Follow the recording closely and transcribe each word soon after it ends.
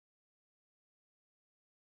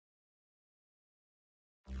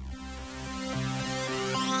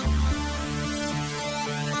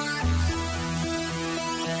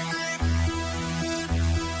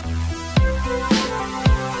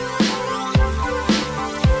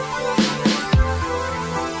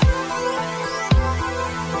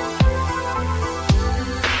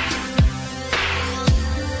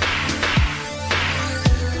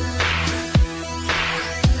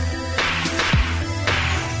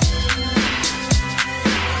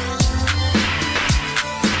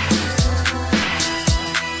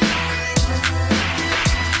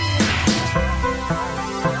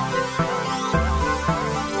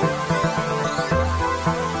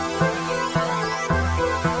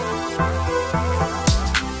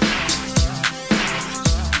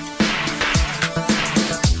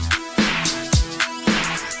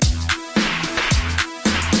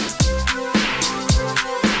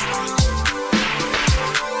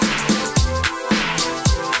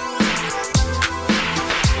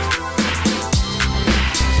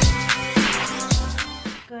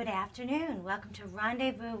Welcome to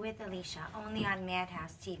Rendezvous with Alysia, only on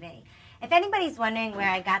Madhouse TV. If anybody's wondering where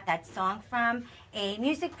I got that song from, a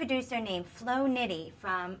music producer named Flo Nitty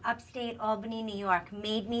from upstate Albany, New York,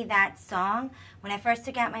 made me that song. When I first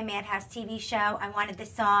took out my Madhouse TV show, I wanted the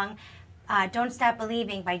song Don't Stop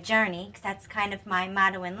Believing by Journey, because that's kind of my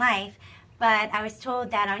motto in life. But I was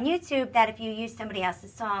told that on YouTube that if you use somebody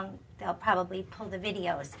else's song, they'll probably pull the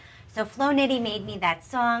videos. So Flo Nitty made me that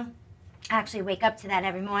song. I actually wake up to that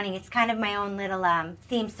every morning. It's kind of my own little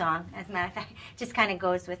theme song, as a matter of fact. It just kind of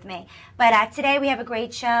goes with me. But today we have a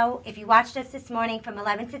great show. If you watched us this morning from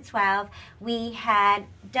 11 to 12, we had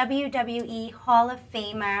WWE Hall of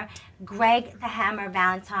Famer Greg the Hammer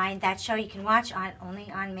Valentine. That show you can watch only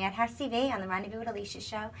on Madhouse TV, on the Rendezvous with Alysia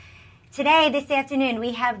show. Today, this afternoon,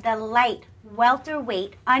 we have the light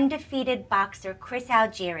welterweight undefeated boxer Chris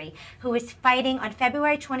Algieri, who is fighting on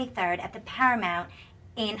February 23rd at the Paramount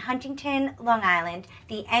in Huntington, Long Island,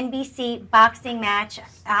 the NBC boxing match,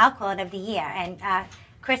 I'll call it, of the year. And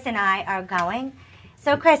Chris and I are going.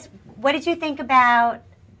 So, Chris, what did you think about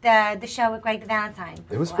the show with Greg the Valentine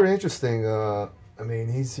before? It was pretty interesting. I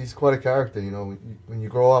mean, he's quite a character. You know, when you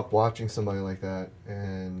grow up watching somebody like that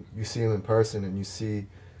and you see him in person and you see,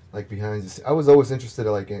 like, behind the scenes. I was always interested,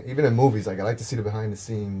 even in movies. Like, I like to see the behind the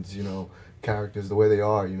scenes, you know, characters, the way they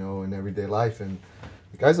are, you know, in everyday life. And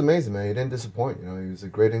the guy's amazing, man. He didn't disappoint. You know, he was a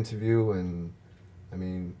great interview, and I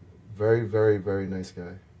mean, very, very, very nice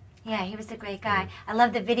guy. Yeah, he was a great guy. Yeah. I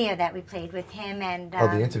love the video that we played with him and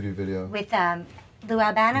the interview video with Lou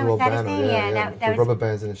Albano. Was that his name? Yeah. That was, rubber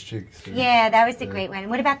bands in his cheeks. Yeah, that was a great one.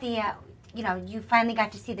 What about the? You know, you finally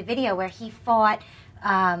got to see the video where he fought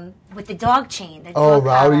with the dog chain. The dog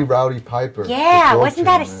Rowdy Piper. Yeah, wasn't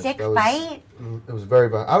that a sick fight? It was very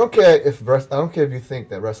violent. I don't care if you think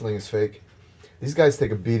that wrestling is fake. These guys take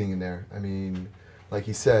a beating in there. I mean, like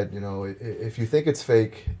he said, you know, if you think it's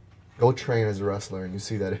fake, go train as a wrestler, and you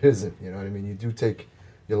see that it isn't. You know what I mean? You do take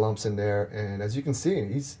your lumps in there, and as you can see,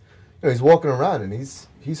 he's walking around and he's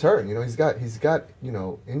hurting. You know, he's got you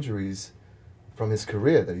know, injuries from his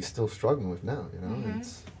career that he's still struggling with now. You know,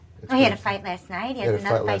 mm-hmm. He had a fight last night. He has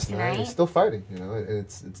another fight tonight. He's still fighting. You know, and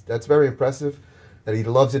that's very impressive that he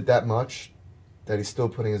loves it that much, that he's still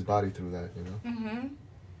putting his body through that. You know. Mm-hmm.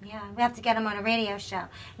 Yeah, we have to get him on a radio show.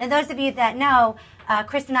 Now, those of you that know,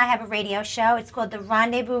 Chris and I have a radio show. It's called the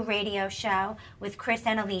Rendezvous Radio Show with Chris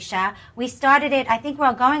and Alysia. We started it, I think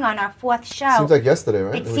we're going on our 4th show. Seems like yesterday,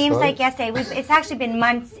 right? It seems like yesterday. It's actually been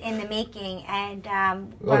months in the making, and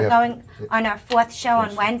we're going on our 4th show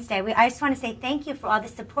on Wednesday. I just want to say thank you for all the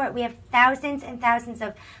support. We have thousands and thousands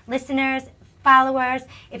of listeners, followers.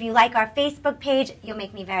 If you like our Facebook page, you'll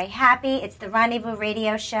make me very happy. It's the Rendezvous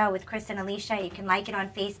Radio Show with Chris and Alysia. You can like it on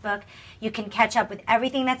Facebook. You can catch up with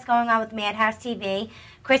everything that's going on with Madhouse TV.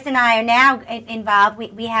 Chris and I are now involved.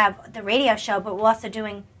 We have the radio show, but we're also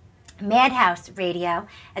doing Madhouse Radio.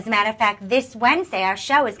 As a matter of fact, this Wednesday, our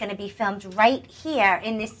show is going to be filmed right here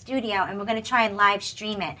in this studio, and we're going to try and live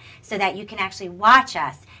stream it so that you can actually watch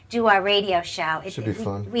us do our radio show. It should be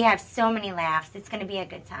fun. We have so many laughs. It's going to be a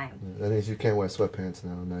good time. Yeah, that means you can't wear sweatpants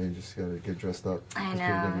now. Now you just got to get dressed up. I know. People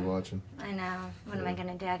are going to be watching. I know. What am I going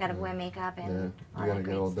to do? I got to wear makeup and all you that get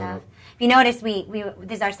great all stuff. up. If you notice,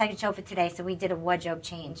 this is our second show for today, so we did a wardrobe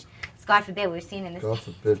change. God forbid we were seen in the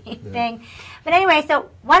same thing. But anyway, so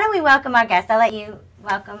why don't we welcome our guest? I'll let you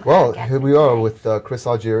welcome our guest. Here we are with Chris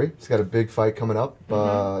Algieri. He's got a big fight coming up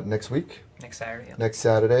next week. Next Saturday. Yeah. Next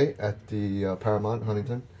Saturday at the Paramount,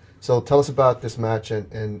 Huntington. So tell us about this match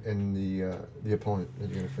and the opponent that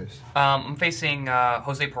you're going to face. I'm facing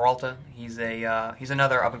Jose Peralta. He's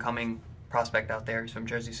another up-and-coming prospect out there. He's from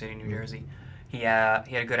Jersey City, New Jersey. He had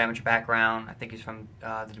a good amateur background. I think he's from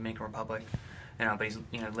the Dominican Republic. You know, but he's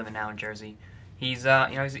living now in Jersey. He's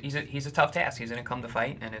he's a tough task. He's going to come to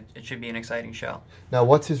fight, and it should be an exciting show. Now,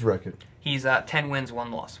 what's his record? He's 10 wins,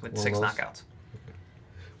 1 loss with 6 knockouts.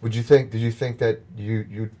 Okay. Did you think that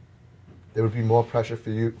there would be more pressure for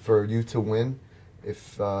you to win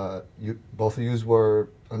if both of you were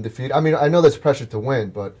undefeated? I mean, I know there's pressure to win,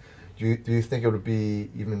 but do you think it would be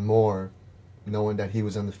even more knowing that he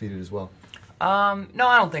was undefeated as well? No,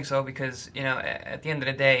 I don't think so, because, you know, at the end of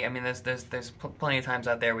the day, I mean, there's plenty of times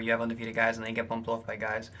out there where you have undefeated guys and they get bumped off by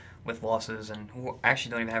guys with losses and who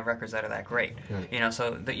actually don't even have records that are that great. Right. You know,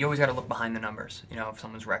 so you always got to look behind the numbers, you know, of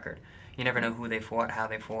someone's record. You never know who they fought, how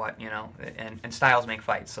they fought, you know, and styles make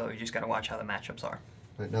fights, so you just got to watch how the matchups are.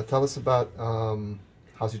 Right, now tell us about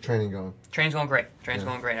how's your training going? Training's going great. Training's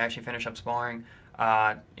going great. I actually finished up sparring,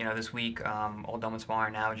 you know, this week. All done with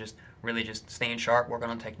sparring now. Just staying sharp, working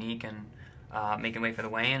on technique, and making way for the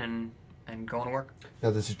weigh-in, and and going to work.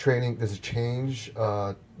 Now, does it change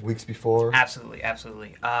weeks before? Absolutely,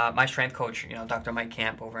 absolutely. My strength coach, Dr. Mike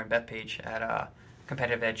Camp over in Bethpage at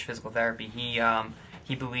Competitive Edge Physical Therapy,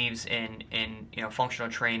 he believes in functional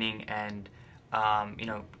training and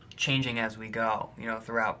changing as we go,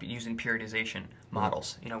 throughout using periodization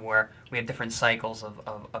models, where we have different cycles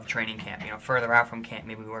of training camp. Further out from camp,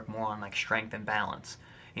 maybe we work more on like strength and balance.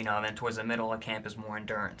 And then towards the middle of camp is more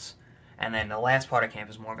endurance. And then the last part of camp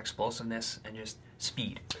is more of explosiveness and just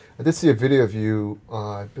speed. I did see a video of you,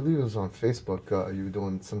 I believe it was on Facebook, you were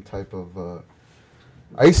doing some type of,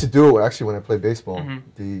 I used to do it actually when I played baseball,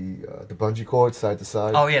 the bungee cord side to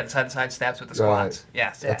side. Oh yeah, the side to side steps with the squats. Right.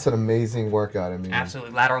 Yes. That's an amazing workout. I mean,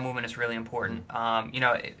 absolutely. Lateral movement is really important. From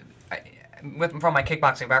my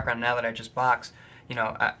kickboxing background, now that I just box,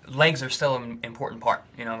 legs are still an important part,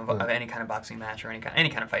 of any kind of boxing match or any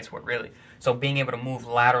kind of fight sport, really. So being able to move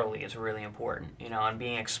laterally is really important, and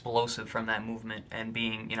being explosive from that movement and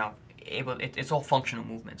being, it's all functional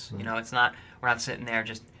movements. It's not, we're not sitting there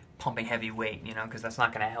just pumping heavy weight, because that's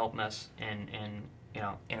not going to help us in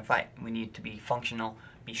a fight. We need to be functional,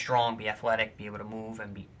 be strong, be athletic, be able to move,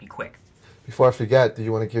 and be quick. Before I forget, do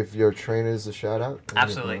you want to give your trainers a shout out?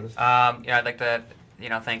 Absolutely. I'd like to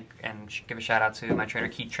thank and give a shout out to my trainer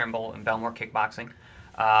Keith Trimble in Belmore Kickboxing.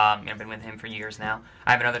 I've been with him for years now.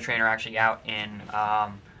 I have another trainer actually out in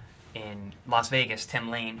Las Vegas, Tim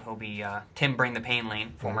Lane. He'll be Tim Bring the Pain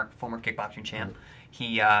Lane, former kickboxing champ.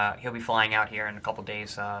 He'll be flying out here in a couple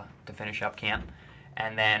days to finish up camp.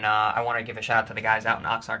 And then I want to give a shout out to the guys out in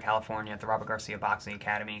Oxnard, California at the Robert Garcia Boxing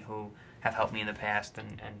Academy who have helped me in the past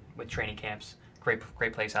and with training camps.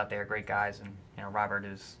 Great place out there, great guys, and Robert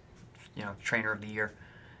is trainer of the year,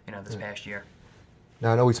 this past year.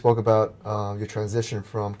 Now I know we spoke about your transition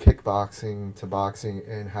from kickboxing to boxing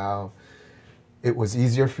and how it was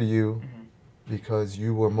easier for you because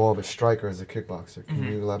you were more of a striker as a kickboxer. Can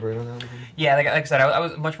you elaborate on that? Yeah, like I said, I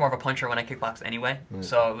was much more of a puncher when I kickboxed anyway,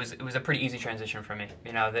 so it was a pretty easy transition for me.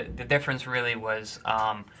 The difference really was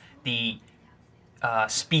the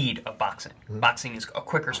speed of boxing. Boxing is a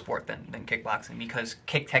quicker sport than kickboxing because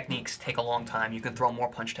kick techniques take a long time. You can throw more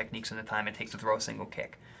punch techniques in the time it takes to throw a single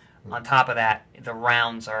kick. On top of that, the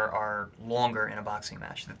rounds are longer in a boxing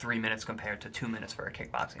match, the 3 minutes compared to 2 minutes for a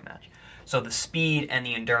kickboxing match. So the speed and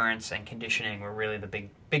the endurance and conditioning were really the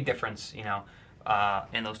big difference,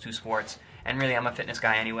 in those two sports. And really, I'm a fitness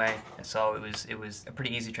guy anyway, so it was a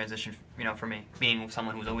pretty easy transition, for me, being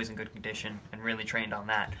someone who was always in good condition and really trained on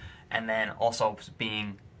that. And then also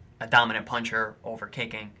being a dominant puncher over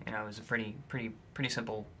kicking, it was a pretty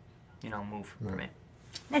simple, move for me.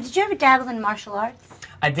 Now, did you ever dabble in martial arts?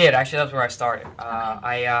 I did. Actually, that's where I started.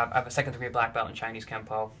 I have a second-degree black belt in Chinese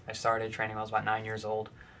Kempo. I started training when I was about 9 years old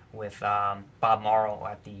with Bob Morrow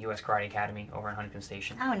at the U.S. Karate Academy over in Huntington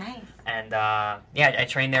Station. Oh, nice. And, I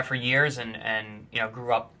trained there for years and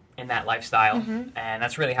grew up in that lifestyle. And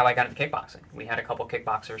that's really how I got into kickboxing. We had a couple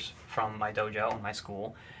kickboxers from my dojo in my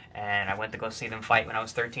school, and I went to go see them fight when I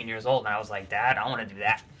was 13 years old, and I was like, Dad, I want to do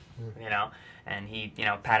that, And he,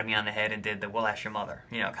 patted me on the head and did the "we'll ask your mother,"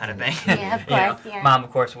 kind of thing. Yeah, of course. Yeah. Mom,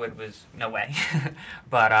 of course, was no way.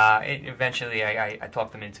 But eventually, I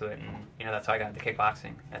talked them into it, and that's how I got into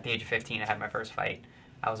kickboxing. At the age of 15, I had my first fight.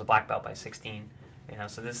 I was a black belt by 16.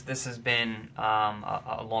 So this has been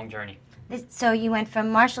a long journey. So you went from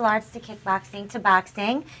martial arts to kickboxing to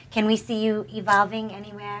boxing. Can we see you evolving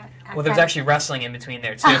anywhere? Well, there's actually wrestling in between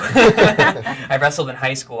there, too. I wrestled in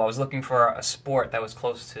high school. I was looking for a sport that was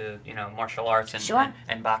close to, martial arts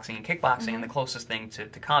and boxing and kickboxing, and the closest thing to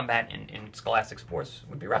combat in scholastic sports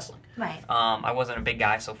would be wrestling. Right. I wasn't a big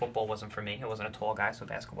guy, so football wasn't for me. I wasn't a tall guy, so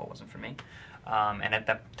basketball wasn't for me. And at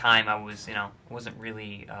that time, I was, wasn't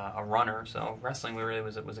really a runner, so wrestling really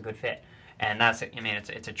was a good fit. And that's,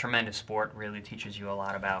 it's a tremendous sport. Really teaches you a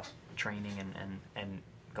lot about training and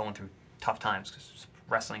going through tough times. Because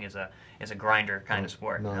wrestling is a grinder kind of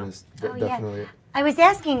sport. No, it's Yeah. definitely. I was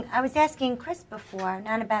asking Chris before,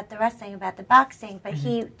 not about the wrestling, about the boxing, but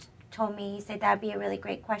he told me, he said that'd be a really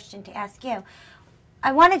great question to ask you.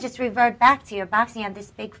 I want to just revert back to your boxing. You have this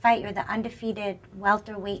big fight. You're the undefeated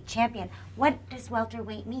welterweight champion. What does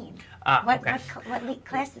welterweight mean? What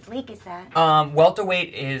league is that?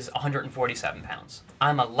 Welterweight is 147 pounds.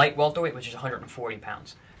 I'm a light welterweight, which is 140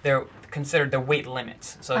 pounds. They're considered the weight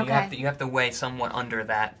limits, so you have to weigh somewhat under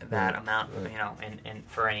that amount, in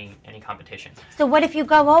for any competition. So what if you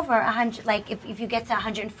go over 100? Like if you get to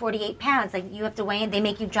 148 pounds, like you have to weigh in. They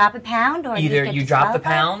make you drop a pound, or either you drop the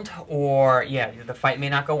pound, or the fight may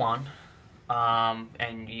not go on,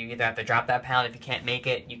 and you either have to drop that pound. If you can't make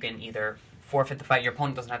it, you can either forfeit the fight. Your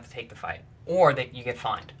opponent doesn't have to take the fight, or you get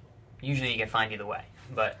fined. Usually, you get fined either way.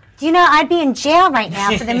 But do you know, I'd be in jail right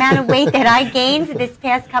now for the amount of weight that I gained this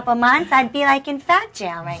past couple months. I'd be like in fat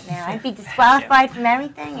jail right now. I'd be disqualified from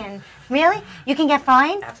everything. And really, you can get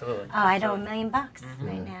fined. absolutely. Oh, I owe $1 million right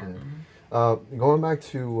now. Going back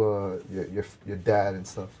to your dad and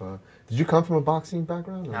stuff, did you come from a boxing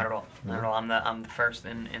background? Or? Not at all. Not at all. I'm the first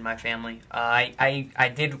in my family.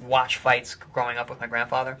 I did watch fights growing up with my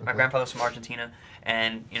grandfather. My grandfather's from Argentina,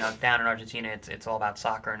 and down in Argentina it's all about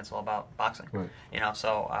soccer and it's all about boxing. Right.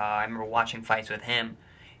 So I remember watching fights with him.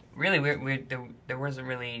 Really, we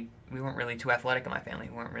weren't really too athletic in my family.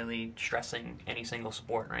 We weren't really stressing any single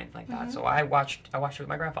sport or anything like that. So I watched it with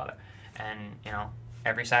my grandfather, and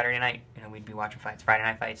every Saturday night, we'd be watching fights. Friday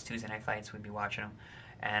night fights, Tuesday night fights, we'd be watching them.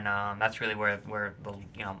 And that's really where the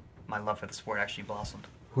my love for the sport actually blossomed.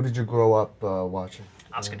 Who did you grow up watching?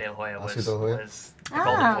 Oscar De La Hoya was the Oh.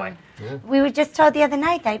 golden boy. Yeah. We were just told the other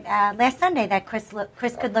night that last Sunday that Chris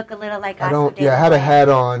could look a little like Oscar De La Hoya. Yeah, I had a hat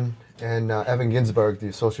on, and Evan Ginsberg,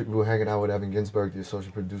 we were hanging out with Evan Ginsberg, the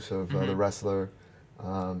associate producer of The Wrestler.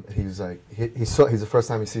 He was like, he's the first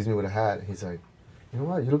time he sees me with a hat, and he's like, you know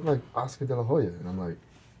what, you look like Oscar De La Hoya. And I'm like,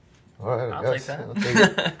 all right, I guess. Take that. I'll take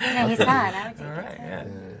it. Yeah, he's not. I would take All right, it. yeah.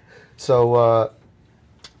 So,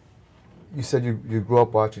 you said you grew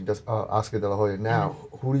up watching Oscar De La Hoya. Now,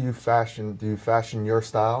 who do you fashion? Do you fashion your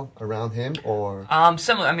style around him, or?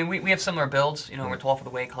 Similar. I mean, we have similar builds. We're tall for the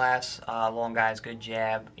weight class. Long guys, good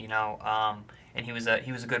jab. And he was a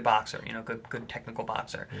good boxer. Good technical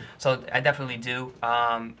boxer. So I definitely do.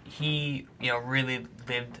 He really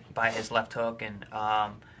lived by his left hook, and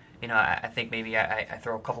I think maybe I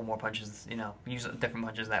throw a couple more punches. Use different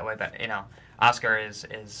punches that way. But Oscar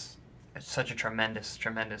is such a tremendous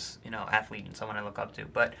athlete and someone I look up to.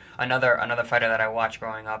 But another fighter that I watched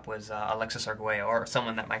growing up was Alexis Arguello, or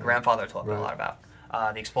someone that my grandfather talked a lot about,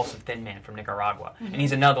 the explosive thin man from Nicaragua. And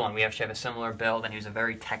he's another one. We actually have a similar build, and he was a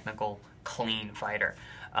very technical, clean fighter.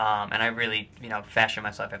 And I really fashion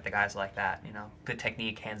myself after guys like that. Good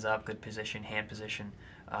technique, hands up, good position, hand position.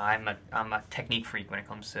 I'm a technique freak when it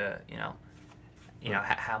comes to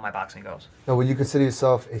how my boxing goes. Now, would you consider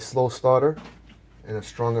yourself a slow starter and a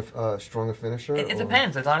stronger finisher? It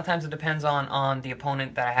depends. A lot of times it depends on the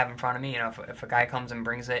opponent that I have in front of me. If a guy comes and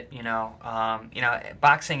brings it,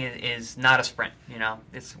 boxing is not a sprint.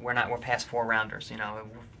 We're past 4 rounders.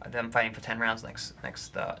 I'm fighting for 10 rounds next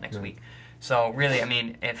week. So really, I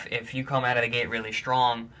mean, if you come out of the gate really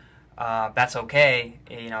strong, that's okay.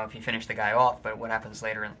 If you finish the guy off. But what happens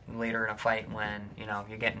later in a fight when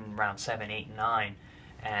you're getting round 7, 8, and 9,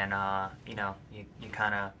 and you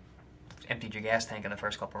kind of emptied your gas tank in the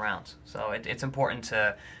first couple rounds. So it's important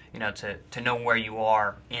to know where you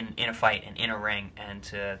are in a fight and in a ring, and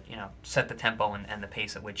to set the tempo and the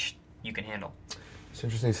pace at which you can handle. It's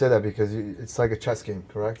interesting you say that, because it's like a chess game,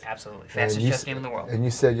 correct? Absolutely, fastest chess game in the world. And you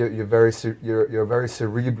said you're a very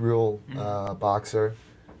cerebral boxer.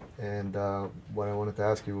 And what I wanted to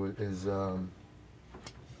ask you is,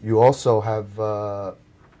 you also have a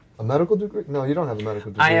medical degree? No, you don't have a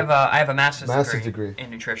medical degree. I have a master's degree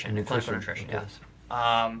in nutrition, in clinical nutrition. Okay. Yes.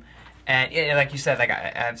 And like you said, like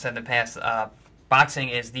I've said in the past, boxing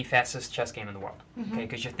is the fastest chess game in the world. Okay,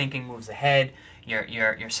 because your thinking moves ahead.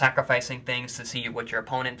 You're sacrificing things to see what your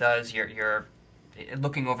opponent does. You're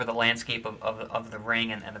looking over the landscape of the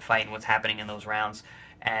ring and the fight and what's happening in those rounds.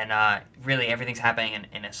 And really, everything's happening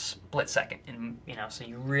in a split second. And so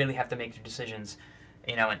you really have to make your decisions,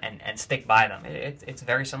 and stick by them. It's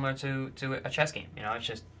very similar to a chess game. It's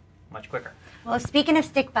just much quicker. Well, speaking of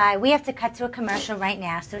stick by, we have to cut to a commercial right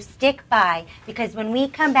now. So stick by, because when we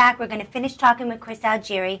come back, we're going to finish talking with Chris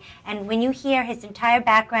Algieri. And when you hear his entire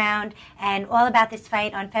background and all about this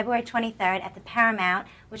fight on February 23rd at the Paramount,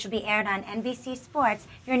 which will be aired on NBC Sports,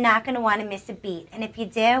 you're not going to want to miss a beat. And if you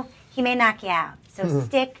do, he may knock you out. So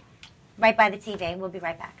stick right by the TV. We'll be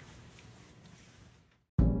right back.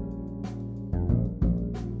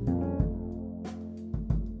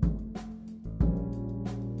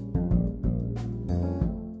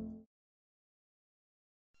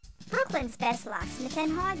 Brooklyn's best locksmith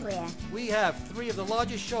and hardware. We have 3 of the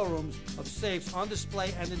largest showrooms of safes on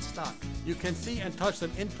display and in stock. You can see and touch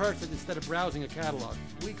them in person instead of browsing a catalog.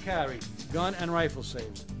 We carry gun and rifle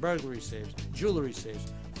safes, burglary safes, jewelry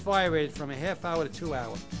safes, fire rated from a half hour to 2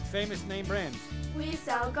 hour. Famous name brands. We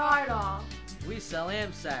sell Gardol. We sell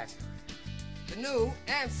AMSAC. The new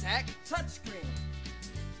AMSAC touchscreen.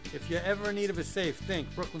 If you're ever in need of a safe,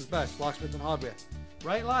 think Brooklyn's best locksmith and hardware.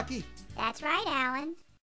 Right, Lockie? That's right, Alan.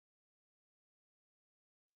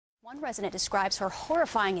 One resident describes her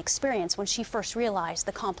horrifying experience when she first realized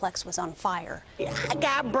the complex was on fire. I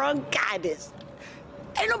got bronchitis.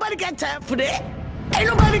 Ain't nobody got time for that. Ain't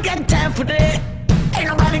nobody got time for that. Ain't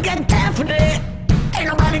nobody got time for that. Ain't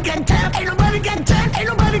nobody got time. Ain't nobody got time. Ain't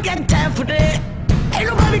nobody got time for that. Ain't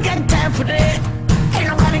nobody got time for that. Ain't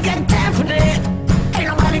nobody got time for that. Ain't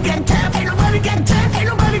nobody got time. Ain't nobody got time. Ain't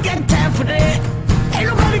nobody got time for that. Ain't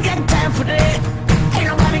nobody got time for that. Ain't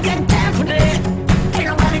nobody got time for that. Ain't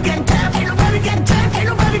nobody got time. Ain't nobody got time. Ain't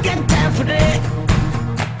nobody got time for that.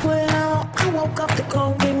 Well, I woke up to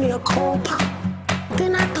go give me a cold pop.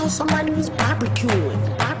 Then I thought somebody was barbecuing.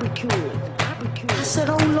 I said,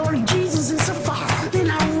 oh Lord Jesus, it's a fire. Then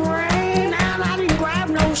I ran out, I didn't grab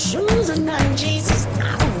no shoes or nothing, Jesus.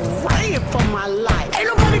 I ran for my life. Ain't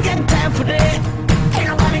nobody got time for that. Ain't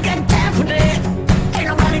nobody got time for that. Ain't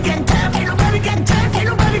nobody got time, ain't nobody got time, ain't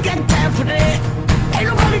nobody got time for that. Ain't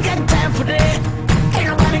nobody got time for that. Ain't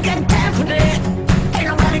nobody got time for that. Ain't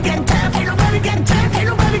nobody got time, ain't nobody got time, ain't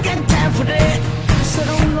nobody got time for that. I said,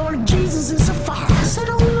 oh Lord Jesus, it's a fire. I said,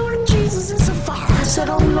 oh Lord Jesus, it's a fire. I said,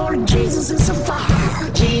 oh Lord Jesus, it's a fire.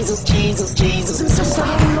 Jesus, Jesus, Jesus, it's a fire.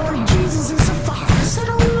 Oh Lord Jesus, it's a fire. I said,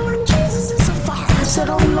 oh Lord Jesus, it's a fire. I said,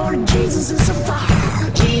 oh Lord Jesus, it's a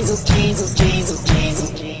fire. Jesus, Jesus, Jesus,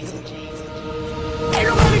 Jesus, Jesus. Ain't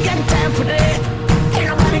nobody got time for that. Ain't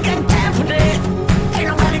nobody got time for that. Ain't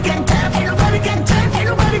nobody got time. Ain't nobody got time. Ain't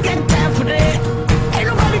nobody got time for that. Ain't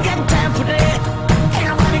nobody got time for that. Ain't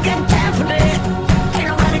nobody got time for that. Ain't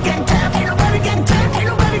nobody got time. Ain't nobody got time. Ain't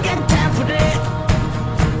nobody got time for that.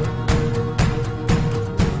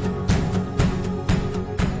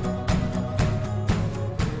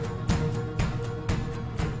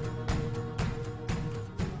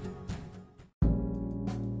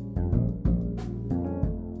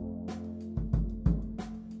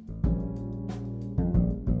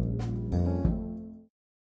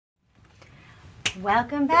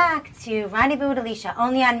 Welcome back to Rendezvous with Alysia,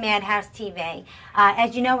 only on Madhouse TV.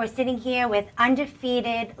 As you know, we're sitting here with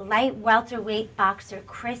undefeated light welterweight boxer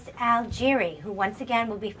Chris Algieri, who once again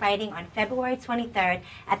will be fighting on February 23rd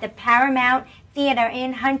at the Paramount Theater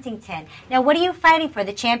in Huntington. Now, what are you fighting for?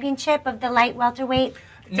 The championship of the light welterweight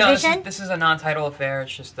division? No, this is a non-title affair.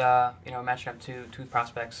 It's just matching up two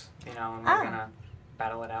prospects, and we're gonna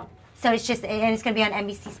battle it out. So it's just, and it's going to be on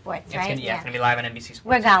NBC Sports, right? It's going to be live on NBC Sports.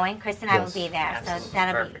 We're going. Chris and I will be there, Yes. so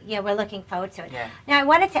that'll Perfect. be, we're looking forward to it. Yeah. Now, I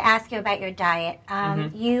wanted to ask you about your diet.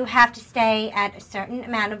 You have to stay at a certain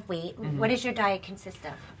amount of weight. What does your diet consist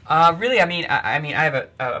of? Really, I have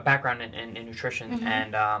a background in nutrition,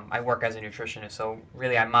 and I work as a nutritionist. So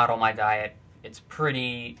really, I model my diet. It's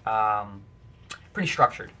pretty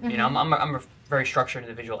structured. I'm a very structured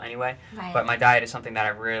individual anyway. Right. But my diet is something that I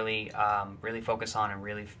really focus on, and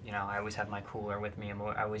really, I always have my cooler with me.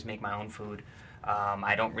 I always make my own food.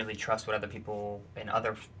 I don't really trust what other people in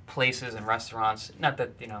other places and restaurants. Not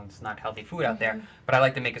that it's not healthy food out there, but I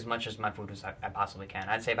like to make as much as my food as I possibly can.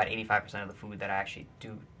 I'd say about 85% of the food that I actually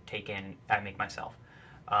do take in, I make myself.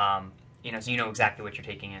 So you know exactly what you're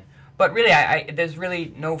taking in. But really, there's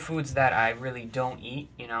really no foods that I really don't eat.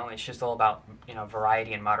 It's just all about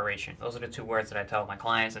variety and moderation. Those are the two words that I tell my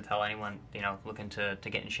clients and tell anyone looking to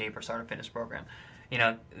get in shape or start a fitness program.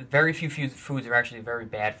 Very few foods are actually very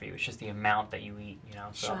bad for you. It's just the amount that you eat.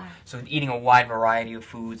 So eating a wide variety of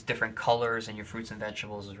foods, different colors in your fruits and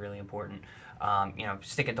vegetables is really important.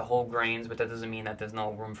 Sticking to whole grains, but that doesn't mean that there's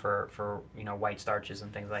no room for white starches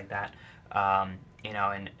and things like that.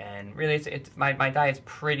 And really, it's my diet's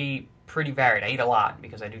pretty varied. I eat a lot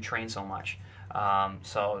because I do train so much.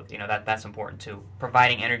 So that's important too.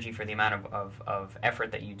 Providing energy for the amount of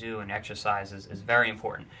effort that you do and exercise is very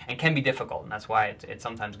important and can be difficult. And that's why it's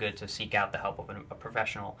sometimes good to seek out the help of a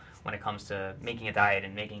professional when it comes to making a diet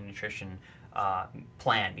and making a nutrition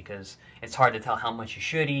plan, because it's hard to tell how much you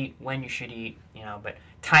should eat, when you should eat. But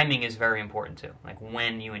timing is very important too. Like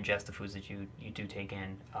when you ingest the foods that you do take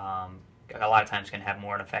in. A lot of times can have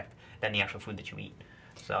more an effect than the actual food that you eat.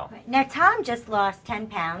 So now Tom just lost 10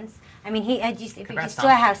 pounds. I mean, if you saw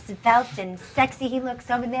Tom. how svelte and sexy he looks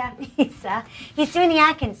over there, he's doing the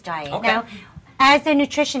Atkins diet. Okay. Now, as a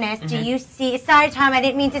nutritionist, do you see? Sorry, Tom, I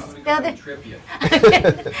didn't mean to spill the. I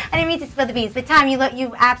didn't mean to spill the beans, but Tom,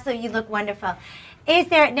 you absolutely look wonderful. Is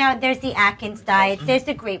there now? There's the Atkins diet. There's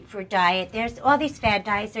the grapefruit diet. There's all these fad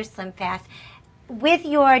diets. There's Slim Fast. With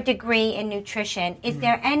your degree in nutrition, is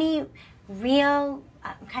there any real?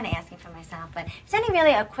 I'm kind of asking for myself, but is there any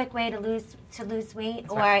really a quick way to lose weight,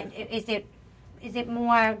 or is it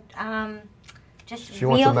more just she real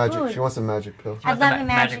wants a magic. foods? She wants a magic pill. I'd love a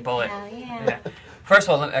magic bullet. pill. Yeah. First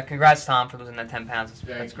of all, congrats, Tom, for losing that 10 pounds.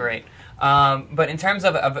 That's great. But in terms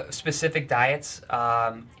of specific diets,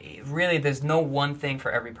 really, there's no one thing for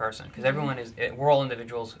every person because everyone is. We're all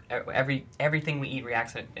individuals. Everything we eat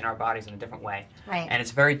reacts in our bodies in a different way. Right. And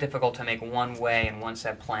it's very difficult to make one way and one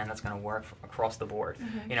set plan that's going to work across the board.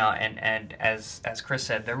 You know, and as Chris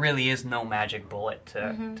said, there really is no magic bullet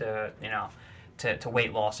to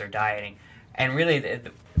weight loss or dieting. And really,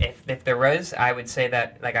 if there is, I would say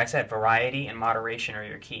that, like I said, variety and moderation are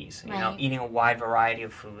your keys. You know, eating a wide variety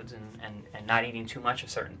of foods and not eating too much of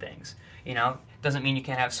certain things. You know, doesn't mean you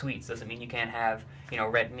can't have sweets. Doesn't mean you can't have, you know,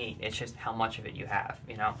 red meat. It's just how much of it you have.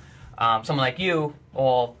 You know, someone like you,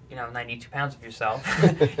 all 92 pounds of yourself,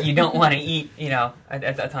 you don't want to eat, you know,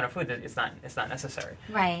 a ton of food. It's not necessary.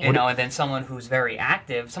 Right. You know, and then someone who's very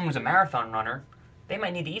active, someone who's a marathon runner, they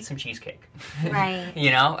might need to eat some cheesecake. Right.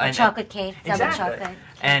 You know, or chocolate cake, double chocolate.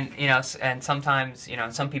 And you know, and sometimes, you know,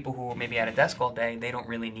 some people who are maybe at a desk all day, they don't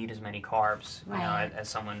really need as many carbs, you know, as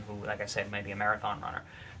someone who, like I said, might be a marathon runner.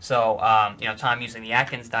 So, you know, Tom using the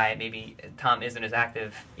Atkins diet, maybe Tom isn't as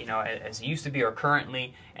active, you know, as he used to be or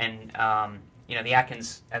currently, and you know, the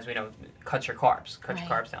Atkins, as we know, cuts your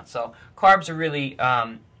carbs down. So, carbs are really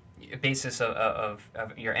a basis of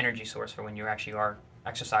your energy source for when you actually are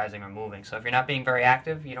exercising or moving. So if you're not being very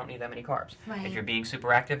active, you don't need that many carbs. Right. If you're being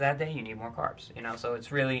super active that day, you need more carbs. You know, so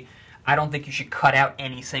it's really, I don't think you should cut out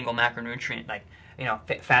any single macronutrient. Like, you know,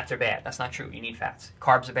 fats are bad. That's not true. You need fats.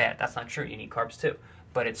 Carbs are bad. That's not true. You need carbs too.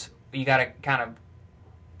 But it's, you got to kind of,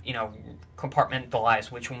 you know, compartmentalize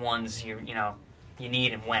which ones you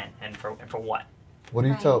need and when and for what. What do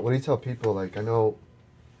you tell people? Like, I know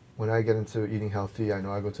when I get into eating healthy, I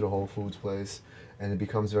know I go to the Whole Foods place, and it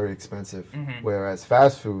becomes very expensive. Whereas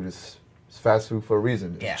fast food is fast food for a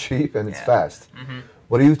reason. It's cheap and it's fast.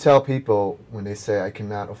 What do you tell people when they say, I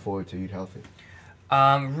cannot afford to eat healthy?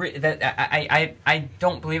 I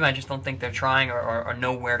don't believe it. I just don't think they're trying or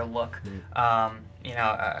know where to look. You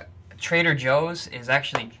know, Trader Joe's is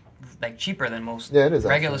actually like cheaper than most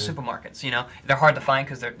regular supermarkets. You know, they're hard to find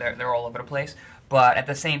because they're all over the place. But at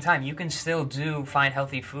the same time, you can still find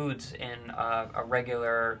healthy foods in a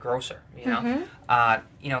regular grocer. You know,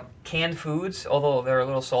 you know, canned foods, although they're a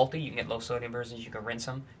little salty, you can get low sodium versions. You can rinse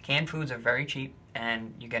them. Canned foods are very cheap,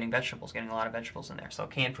 and you're getting a lot of vegetables in there. So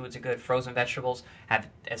canned foods are good. Frozen vegetables have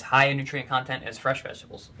as high a nutrient content as fresh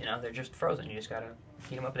vegetables. You know, they're just frozen. You just gotta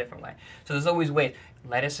heat them up a different way. So there's always ways.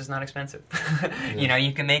 Lettuce is not expensive. You know,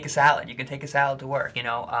 you can make a salad. You can take a salad to work. You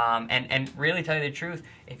know, and really tell you the truth,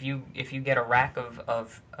 if you get a rack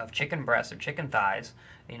of chicken breasts or chicken thighs,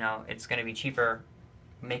 you know, it's going to be cheaper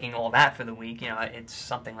making all that for the week. You know, it's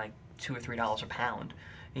something like $2 or $3 a pound.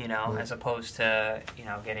 You know, as opposed to, you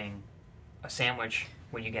know, getting a sandwich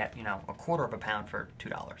where you get, you know, a quarter of a pound for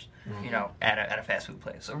 $2. You know, at a fast food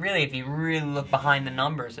place. So really, if you really look behind the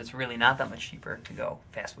numbers, it's really not that much cheaper to go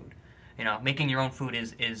fast food. You know, making your own food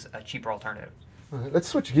is a cheaper alternative. All right, let's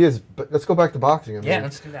switch gears, but let's go back to boxing. I mean,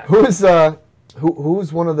 let's do that.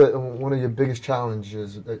 Who's one of your biggest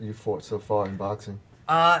challenges that you fought so far in boxing?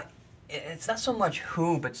 It's not so much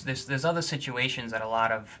who, but there's other situations that a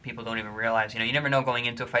lot of people don't even realize. You know, you never know going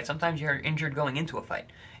into a fight. Sometimes you're injured going into a fight.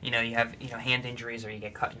 You know, you have hand injuries, or you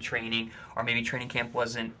get cut in training, or maybe training camp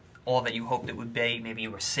wasn't all that you hoped it would be. Maybe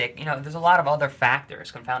you were sick. You know, there's a lot of other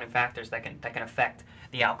factors, confounding factors that can affect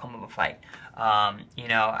the outcome of a fight. You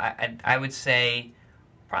know, I would say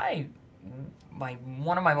probably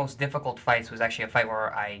one of my most difficult fights was actually a fight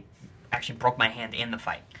where I actually broke my hand in the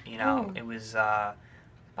fight. You know, it was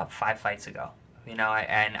about 5 fights ago. You know,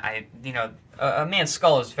 you know, a man's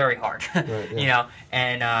skull is very hard. You know,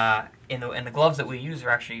 and in the gloves that we use are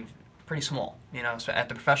actually pretty small. You know, so at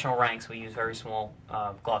the professional ranks we use very small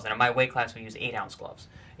gloves, and in my weight class we use 8-ounce gloves.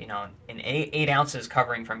 You know, and 8 ounces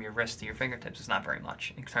covering from your wrist to your fingertips is not very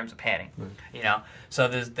much in terms of padding. You know, so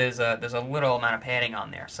there's a little amount of padding on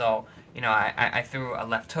there. So you know, I threw a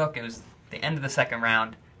left hook. It was the end of the second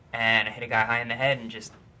round, and I hit a guy high in the head and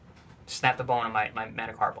just snapped the bone in my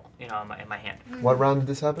metacarpal, you know, in my hand. What round did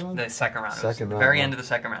this happen on? The second round. Second round. The very end of the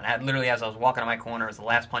second round. Literally, as I was walking to my corner, it was the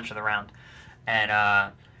last punch of the round, and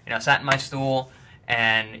you know, sat in my stool,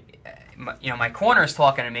 and you know, my corner is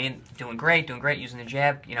talking to me, doing great, using the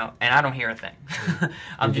jab, you know, and I don't hear a thing.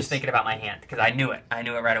 I'm just thinking about my hand because I knew it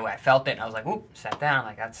right away. I felt it, and I was like, whoop, sat down. I'm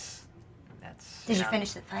like, that's. Did you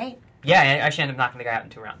finish the fight? Yeah, I actually ended up knocking the guy out in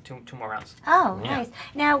 2 rounds, two more rounds. Oh, nice.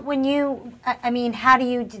 Now, when you, I mean, how do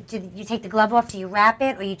you take the glove off? Do you wrap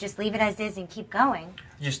it, or you just leave it as is and keep going?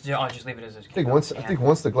 Just leave it as is. I think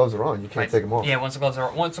once the gloves are on, you can't take them off. Yeah, once the gloves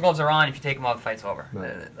are on, if you take them off, the fight's over.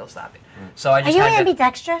 Right. They'll stop it. Right. So I just. Are you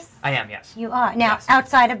ambidextrous? I am, yes. You are now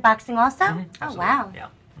outside of boxing also. Oh, absolutely. wow. Yeah.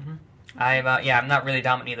 I'm not really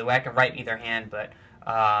dominant either way. I can write either hand, but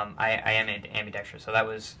I am ambidextrous, so that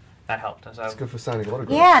helped. So it's good for signing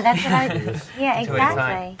autographs. Yeah, that's what I. Yeah,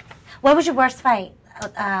 exactly. What was your worst fight?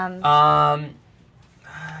 I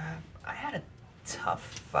had a tough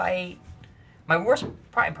fight. My worst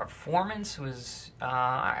probably performance was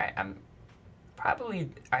I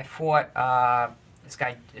fought this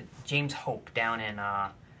guy James Hope down in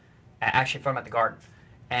actually fought him at the Garden,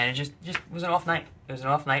 and it just was an off night. It was an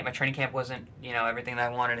off night. My training camp wasn't everything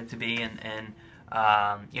that I wanted it to be, and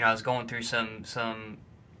I was going through some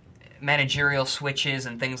managerial switches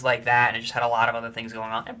and things like that, and I just had a lot of other things going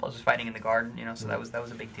on. And plus, I was fighting in the Garden, so that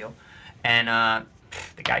was a big deal. And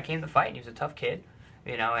the guy came to fight. He was a tough kid,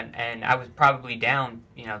 and I was probably down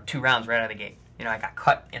 2 rounds right out of the gate. I got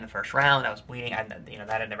cut in the first round. I was bleeding.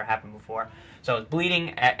 That had never happened before. So I was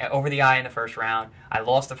bleeding over the eye in the first round. I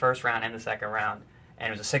lost the first round and the second round.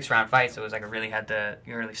 And it was a 6-round fight, so it was like I really had to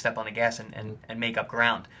step on the gas and make up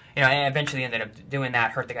ground. I eventually ended up doing that,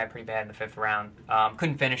 hurt the guy pretty bad in the 5th round.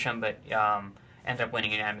 Couldn't finish him, but ended up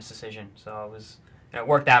winning a unanimous decision. So it was, it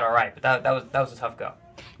worked out all right, but that was a tough go.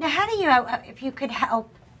 Now, how do you, if you could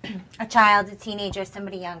help a child, a teenager,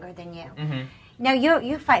 somebody younger than you? Mm-hmm. Now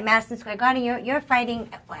you fight Madison Square Garden. You're fighting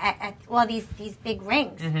at all these big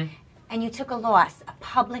rings, mm-hmm. and you took a loss, a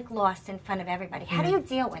public loss in front of everybody. How do you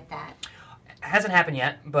deal with that? It hasn't happened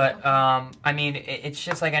yet, but I mean, it's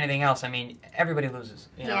just like anything else. I mean, everybody loses.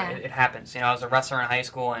 It happens. I was a wrestler in high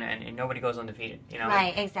school, and nobody goes undefeated.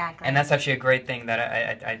 Right, exactly. And that's actually a great thing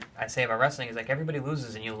that I say about wrestling is like everybody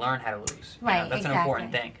loses, and you learn how to lose. Right, that's an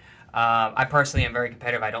important thing. I personally am very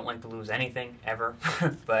competitive. I don't like to lose anything ever,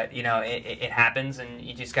 but it happens, and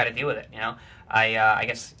you just got to deal with it. I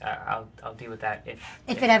guess I'll deal with that if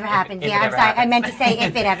it ever happens. Yeah, I'm sorry. I meant to say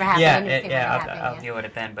if it ever happens. I'll deal with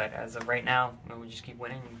it then. But as of right now, we just keep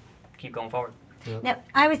winning and keep going forward. Yeah. Now,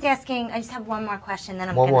 I was asking. I just have one more question. Then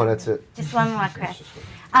I'm one more. That's it. Just one more, Chris.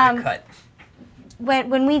 Cut.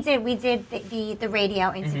 When we did the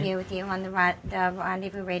radio interview mm-hmm. with you on the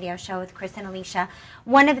Rendezvous radio show with Chris and Alysia,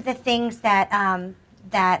 one of the things that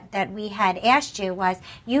that we had asked you was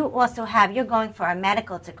you're going for a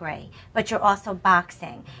medical degree, but you're also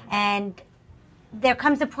boxing, and there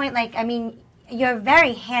comes a point you're a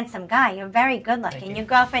very handsome guy. You're very good looking. Your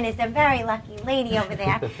girlfriend is a very lucky lady over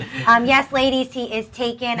there. Yes, ladies, he is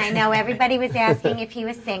taken. I know everybody was asking if he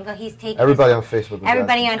was single. He's taken. Everybody on Facebook.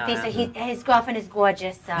 Everybody on Facebook. His girlfriend is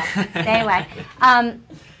gorgeous, so stay away.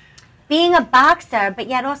 Being a boxer, but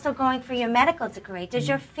yet also going for your medical degree, does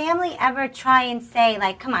your family ever try and say,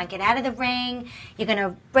 like, come on, get out of the ring, you're going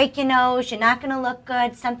to break your nose, you're not going to look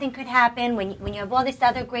good, something could happen, when you have all this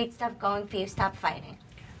other great stuff going for you, stop fighting?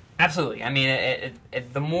 Absolutely. I mean,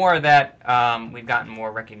 the more that we've gotten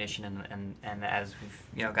more recognition and as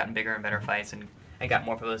we've gotten bigger and better fights and got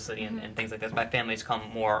more publicity and things like this, my family's come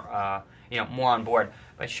more more on board.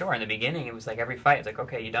 But sure, in the beginning, it was like every fight, it's like,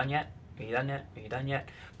 okay, you done yet? Are you done yet? Are you done yet?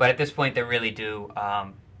 But at this point, they really do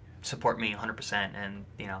support me 100%, and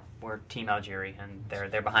we're Team Algieri, and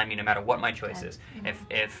they're behind me no matter what my choice is.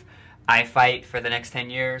 If I fight for the next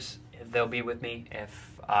 10 years, they'll be with me.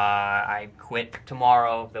 If I quit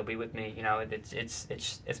tomorrow, they'll be with me.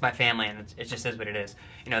 It's my family, and it just is what it is.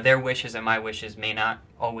 Their wishes and my wishes may not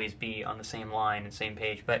always be on the same line and same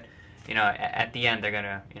page, but at the end, they're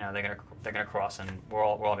gonna cross, and we're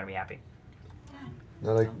all gonna be happy.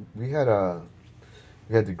 Now, like we had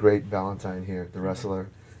the great Valentine here, the wrestler,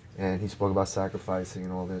 and he spoke about sacrificing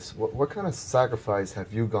and all this. What kind of sacrifice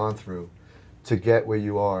have you gone through to get where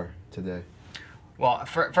you are today? Well,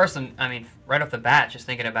 first, I mean, right off the bat, just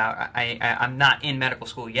thinking about, I'm not in medical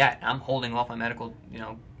school yet. I'm holding off my medical,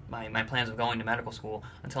 my plans of going to medical school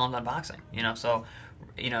until I'm done boxing. So,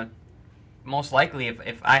 most likely,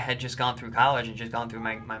 if I had just gone through college and just gone through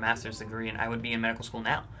my master's degree, and I would be in medical school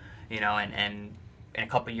now, and in a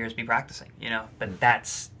couple of years be practicing, but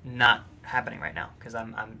that's not happening right now because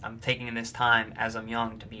I'm taking this time as I'm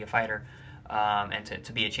young to be a fighter, and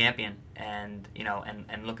to be a champion, and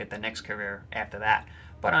and look at the next career after that.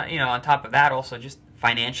 But on top of that, also just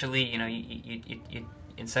financially, you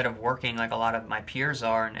instead of working like a lot of my peers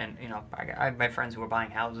are, and I have my friends who are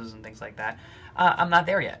buying houses and things like that. I'm not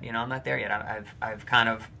there yet. I'm not there yet. I've kind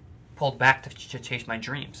of pulled back to chase my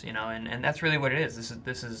dreams. And that's really what it is.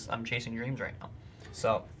 This is I'm chasing dreams right now.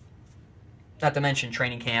 So, not to mention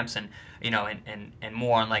training camps and and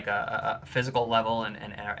more on like a physical level and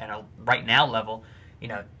a right now level.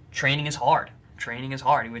 Training is hard. Training is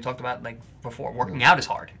hard. We talked about like before. Working out is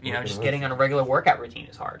hard. Just getting on a regular workout routine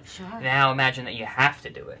is hard. Sure. Now imagine that you have to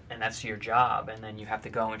do it, and that's your job, and then you have to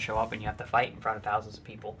go and show up, and you have to fight in front of thousands of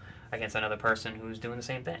people against another person who's doing the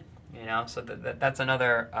same thing. You know, so that's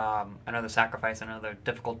another another sacrifice, another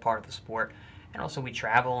difficult part of the sport. And also we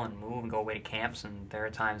travel and move and go away to camps, and there are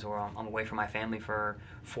times where I'm away from my family for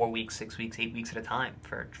 4 weeks, 6 weeks, 8 weeks at a time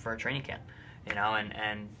for a training camp. You know, and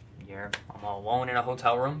I'm all alone in a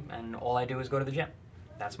hotel room, and all I do is go to the gym.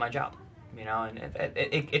 That's my job. You know, and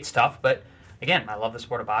it's tough, but again, I love the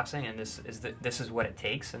sport of boxing, and this is what it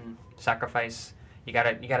takes. And sacrifice, you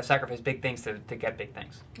gotta sacrifice big things to get big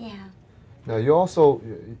things. Yeah. Now you also,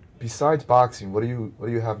 besides boxing, what do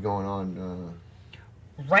you have going on?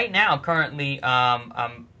 Right now, currently,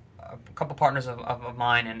 a couple partners of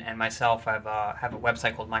mine and myself have a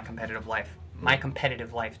website called My Competitive Life,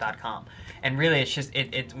 mycompetitivelifelife.com, and really it's just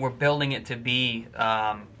we're building it to be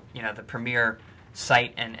you know, the premier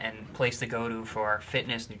site and place to go to for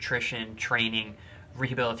fitness, nutrition, training,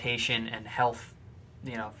 rehabilitation, and health,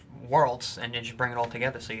 you know, worlds, and just bring it all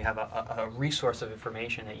together so you have a resource of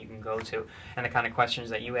information that you can go to. And the kind of questions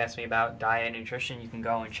that you asked me about diet and nutrition, you can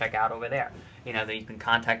go and check out over there. You know, that you can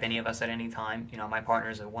contact any of us at any time. You know, my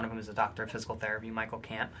partners, one of them is a doctor of physical therapy, Michael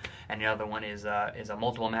Camp, and the other one is a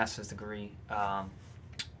multiple master's degree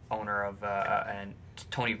owner of and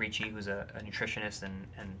Tony Ricci, who's a nutritionist and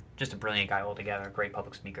just a brilliant guy altogether, a great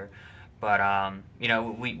public speaker. But you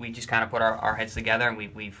know, we just kind of put our heads together, and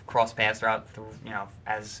we've crossed paths through, you know,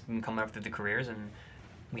 as we come up through the careers, and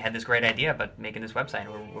we had this great idea about making this website,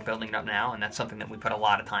 and we're building it up now, and that's something that we put a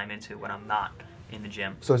lot of time into when I'm not in the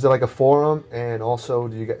gym. So is it like a forum, and also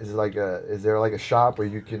is there like a shop where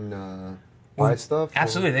you can buy stuff?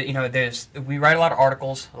 Absolutely. You know, we write a lot of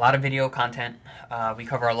articles, a lot of video content. We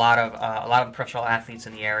cover a lot of the professional athletes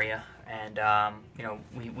in the area. And you know,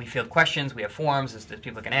 we field questions. We have forums that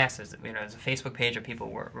people can ask. There's, you know, there's a Facebook page of people.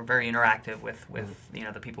 We're very interactive with you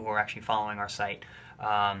know, the people who are actually following our site.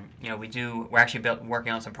 You know, we're actually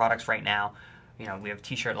working on some products right now. You know, we have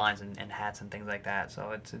T-shirt lines and hats and things like that.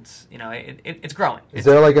 So it's you know, it's growing. Is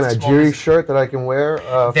there like an Algieri shirt that I can wear?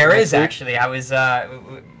 There is actually. I was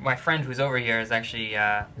my friend who's over here is actually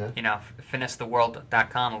you know,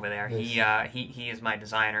 FinesseTheWorld.com over there. Yes. He is my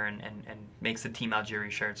designer and makes the Team Algieri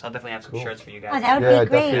shirts. I'll definitely have some shirts for you guys. Oh, that would be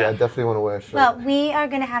great. I definitely want to wear a shirt. Well, we are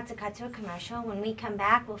going to have to cut to a commercial. When we come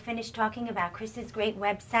back, we'll finish talking about Chris's great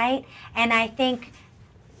website, and I think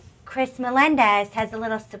Chris Melendez has a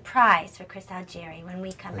little surprise for Chris Algieri when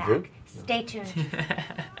we come back. Stay tuned.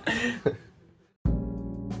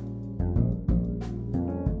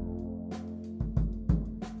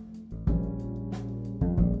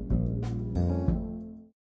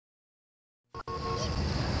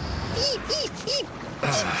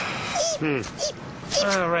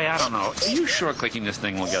 Ray, I don't know. Are you sure clicking this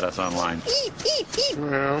thing will get us online?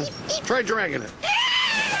 Well, try dragging it.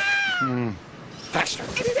 Faster.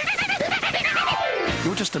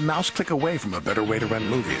 You're just a mouse click away from a better way to rent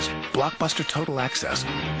movies. Blockbuster Total Access.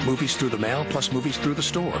 Movies through the mail plus movies through the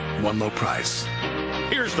store. One low price.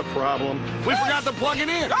 Here's the problem. We forgot to plug it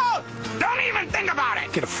in. Oh, don't even think about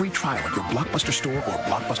it. Get a free trial at your Blockbuster store or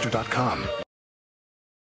Blockbuster.com.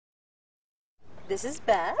 This is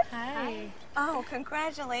Beth. Hi. Oh,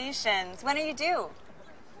 congratulations. When are you due?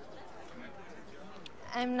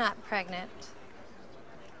 I'm not pregnant.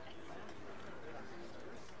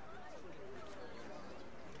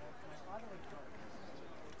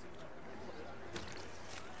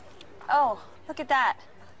 Oh, look at that.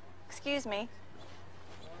 Excuse me.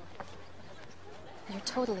 You're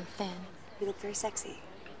totally thin. You look very sexy.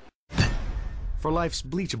 For life's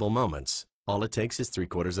bleachable moments, all it takes is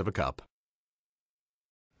 3/4 of a cup.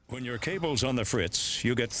 When your cable's on the fritz,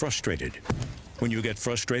 you get frustrated. When you get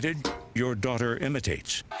frustrated, your daughter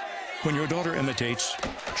imitates. When your daughter imitates,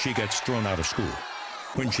 she gets thrown out of school.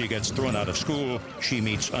 When she gets thrown out of school, she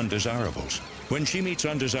meets undesirables. When she meets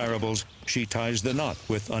undesirables, she ties the knot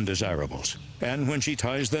with undesirables. And when she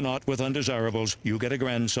ties the knot with undesirables, you get a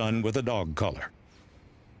grandson with a dog collar.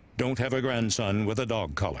 Don't have a grandson with a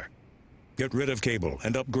dog collar. Get rid of cable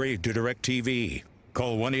and upgrade to DirecTV.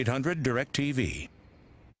 Call 1-800-DirecTV.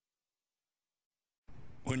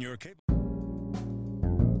 When your cable...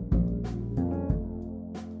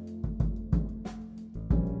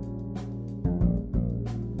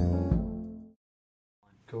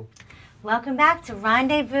 Cool. Welcome back to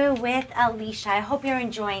Rendezvous with Alysia. I hope you're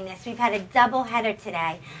enjoying this. We've had a double header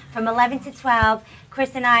today. From 11 to 12,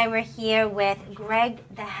 Chris and I were here with Greg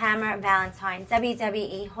the Hammer Valentine,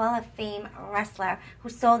 WWE Hall of Fame wrestler who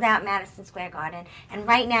sold out Madison Square Garden. And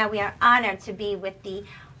right now we are honored to be with the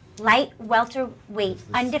light welterweight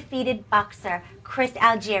undefeated boxer Chris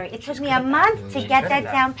Algieri. It took me a month to get that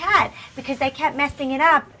down pat because I kept messing it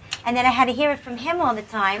up. And then I had to hear it from him all the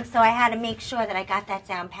time, so I had to make sure that I got that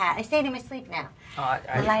down pat. I say it in my sleep now.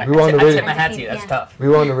 I We were on the radio. tip my hat to you. That's tough. We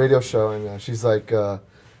were on the radio show, and she's like, the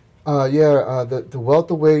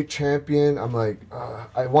welterweight champion. I'm like,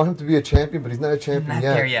 I want him to be a champion, but he's not a champion Not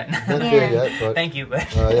yet. there yet. He's not there yet. But, Thank you,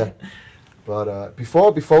 but yeah. But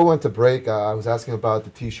before we went to break, I was asking about the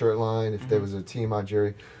T-shirt line, if there was a Team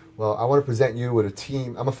Algieri. Well, I want to present you with a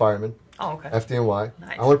team. I'm a fireman. Oh, okay. FDNY.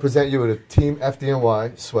 Nice. I want to present you with a Team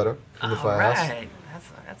FDNY sweater from the firehouse. All right.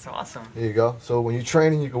 That's awesome. There you go. So when you're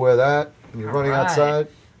training, you can wear that. When you're running outside.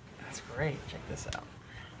 That's great. Check this out.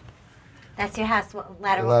 That's your house,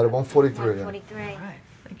 ladder 143. 143. All right.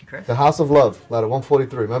 Thank you, Chris. The House of Love, ladder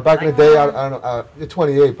 143. Remember back in the day, I don't know, you're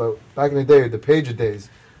 28, but back in the day, the pager days,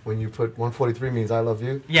 when you put 143 means I love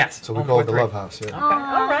you. Yes. So we call it the Love House. Yeah. Okay.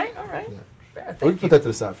 All right. Yeah. Fair, We can put that to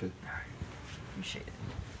the side for you. All right. Appreciate it.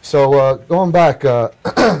 So going back,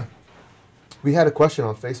 we had a question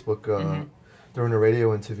on Facebook during a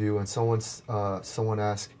radio interview, and someone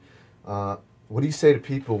asked, "What do you say to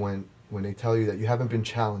people when they tell you that you haven't been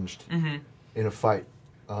challenged in a fight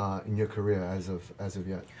in your career as of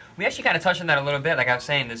yet?" We actually kind of touched on that a little bit. Like I was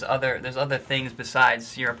saying, there's other things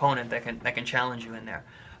besides your opponent that can challenge you in there.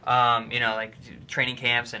 Like training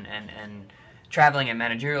camps and traveling and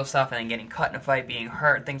managerial stuff, and then getting cut in a fight, being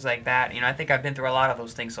hurt, things like that. I think I've been through a lot of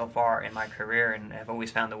those things so far in my career, and I've always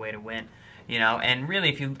found a way to win. And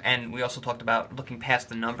really, and we also talked about looking past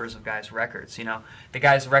the numbers of guys' records. The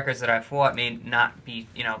guys' records that I fought may not be,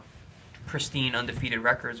 pristine undefeated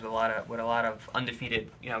records with a lot of undefeated,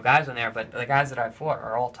 guys in there, but the guys that I fought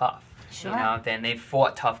are all tough. Sure. Then they've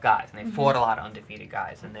fought tough guys, and they've fought a lot of undefeated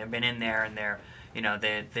guys, and they've been in there, and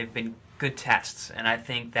they've been good tests. And I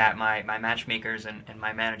think that my matchmakers and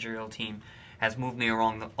my managerial team has moved me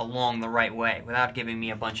along the right way without giving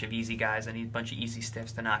me a bunch of easy guys. I need a bunch of easy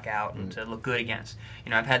stiffs to knock out and to look good against.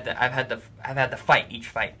 I've had to fight each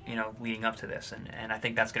fight, leading up to this, and I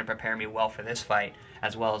think that's going to prepare me well for this fight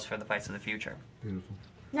as well as for the fights in the future. Beautiful.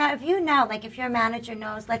 Now, if if your manager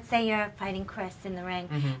knows, let's say you're fighting Chris in the ring,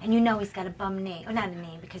 and he's got a bum knee, or not a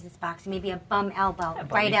knee because it's boxing, maybe a bum elbow,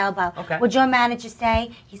 right elbow. Okay. Would your manager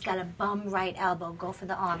say, he's got a bum right elbow, go for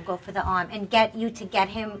the arm, and get you to get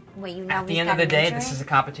him where he's got an injury? At the end of the day, this is a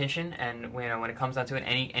competition, and when it comes down to it,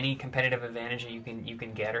 any competitive advantage that you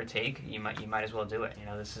can get or take, you might as well do it.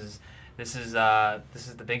 This is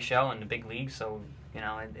the big show and the big league, so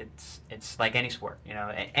it's like any sport.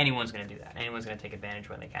 Anyone's going to do that. Anyone's going to take advantage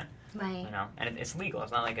when they can. Right. And it's legal.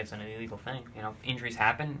 It's not like it's an illegal thing. Injuries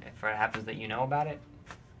happen. If it happens that you know about it,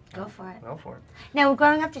 go for it. Go for it. Now,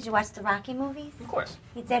 growing up, did you watch the Rocky movies? Of course.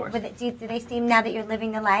 You did. Of course. Do they seem, now that you're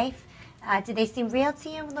living the life, do they seem real to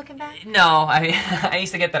you looking back? No, I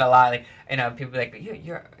used to get that a lot. Like, people be like,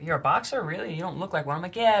 you're a boxer, really? You don't look like one. I'm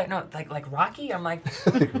like, yeah, no, like Rocky. I'm like,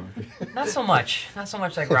 not so much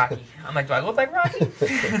like Rocky. I'm like, do I look like Rocky?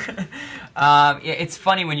 Yeah, it's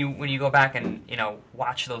funny when you go back and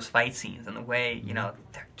watch those fight scenes and the way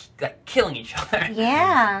they're like killing each other.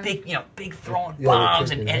 Yeah. Big throwing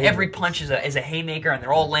bombs, and every punch is a haymaker, and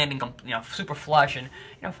they're all landing super flush, and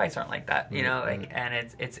fights aren't like that. And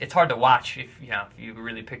it's hard to watch if you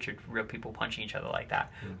really pictured real people punching each other like that.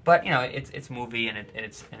 But it's movie, and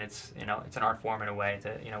it's an art form in a way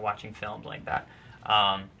to watching films like that.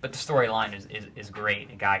 But the storyline is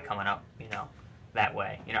great. A guy coming up that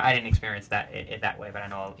way. I didn't experience it that way, but I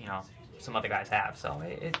know some other guys have. So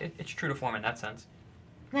it's true to form in that sense.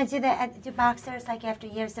 Now, do boxers, like after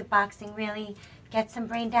years of boxing, really get some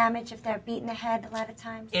brain damage if they're beat in the head a lot of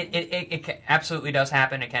times? It absolutely does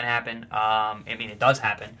happen. It can happen. It does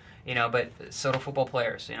happen. But so do football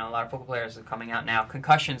players. A lot of football players are coming out now.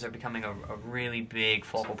 Concussions are becoming a really big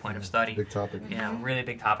focal point of study. Big topic. Really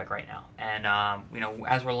big topic right now. And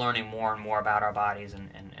as we're learning more and more about our bodies and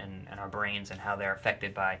our brains and how they're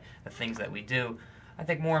affected by the things that we do, I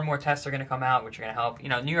think more and more tests are going to come out, which are going to help.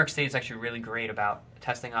 New York State is actually really great about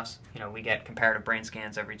testing us. We get comparative brain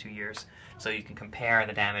scans every 2 years, so you can compare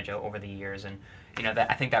the damage over the years, and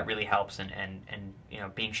I think that really helps.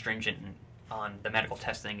 And being stringent on the medical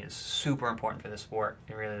testing is super important for this sport.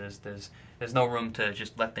 It really is. There's no room to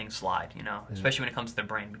just let things slide. Especially when it comes to the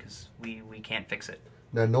brain, because we can't fix it.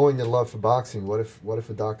 Now, knowing your love for boxing, what if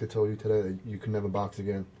a doctor told you today that you can never box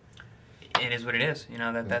again? It is what it is.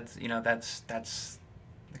 That's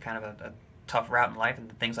kind of a tough route in life,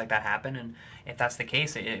 and things like that happen. And if that's the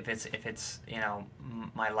case, if it's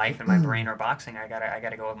my life and my brain or boxing, I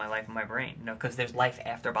gotta go with my life and my brain. Because there's life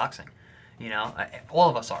after boxing. All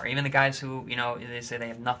of us are. Even the guys who they say they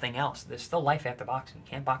have nothing else. There's still life after boxing. You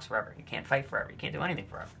can't box forever. You can't fight forever. You can't do anything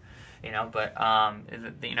forever. But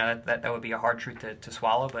that would be a hard truth to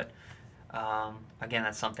swallow. But again,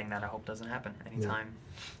 that's something that I hope doesn't happen anytime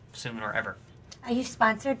soon or ever. Are you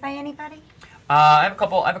sponsored by anybody? I have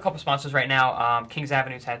a couple sponsors right now. Kings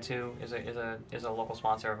Avenue Tattoo is a local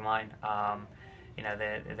sponsor of mine. You know,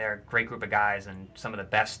 they're a great group of guys and some of the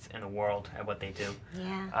best in the world at what they do.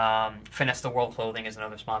 Yeah. Finesse the World Clothing is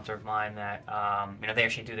another sponsor of mine that, you know, they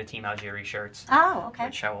actually do the Team Algieri shirts. Oh, okay.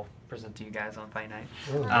 Which I will present to you guys on Fight Night.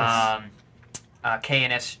 Oh, nice.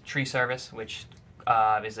 K&S Tree Service, which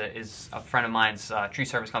is a friend of mine's tree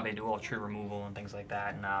service company. They do all tree removal and things like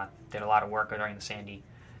that, and did a lot of work during the Sandy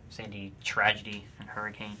tragedy and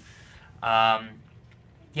hurricane.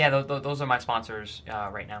 Yeah, those are my sponsors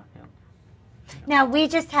right now. Yeah. Now, we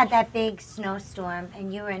just had that big snowstorm,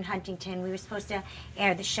 and you were in Huntington. We were supposed to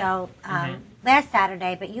air the show last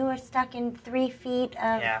Saturday, but you were stuck in 3 feet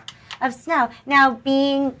of snow. Now,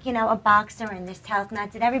 being, you know, a boxer in this health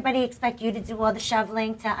nut, did everybody expect you to do all the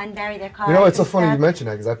shoveling to unbury their cars? You know, it's so funny you mentioned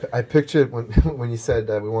that, because I pictured when when you said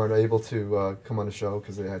that we weren't able to come on the show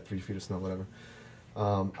because they had 3 feet of snow, whatever.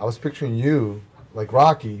 I was picturing you, like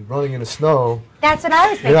Rocky, running in the snow. That's what I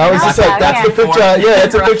was thinking. You know, I was just like, that's the picture.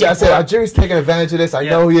 That's the picture. I said, Algieri's taking advantage of this. I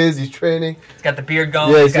know he is. He's training. He's got the beard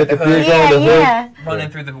going. Yeah, he's got the beard going. The hood. Running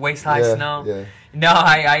through the waist-high snow. Yeah. No,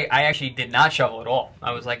 I actually did not shovel at all.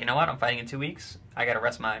 I was like, you know what? I'm fighting in 2 weeks. I got to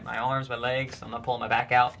rest my arms, my legs. I'm not pulling my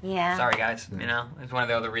back out. Yeah. Sorry, guys. You know, it's one of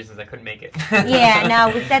the other reasons I couldn't make it. Yeah,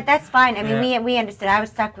 no, that's fine. I mean, we understood. I was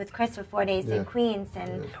stuck with Chris for 4 days in Queens,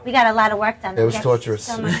 and we got a lot of work done. It was torturous.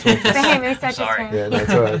 So much for him, it was torturous. Sorry. Yeah, no,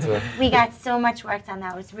 it's all right, it's all right. We got so much work done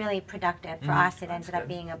that was really productive for us. It ended up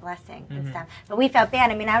being a blessing and stuff. But we felt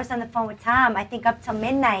bad. I mean, I was on the phone with Tom, I think up till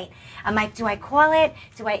midnight. I'm like, do I call it?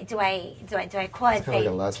 Do I call it? Say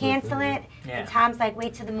cancel it? Yeah. And Tom's like,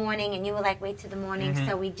 wait till the morning, and you were like, wait till the morning.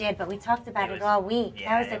 So we did, but we talked about it all week.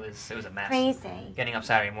 Yeah, that it was a mess. Crazy. Getting up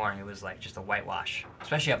Saturday morning, it was like just a whitewash.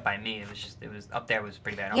 Especially up by me, it was up there was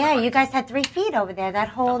pretty bad. Yeah, you guys had 3 feet over there. That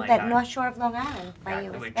whole North Shore of Long Island by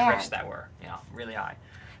you was with bad. drifts that were really high.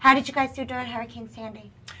 How did you guys do during Hurricane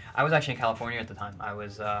Sandy? I was actually in California at the time. I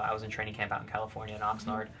was in training camp out in California in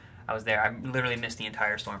Oxnard. I was there. I literally missed the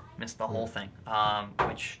entire storm, missed the whole thing,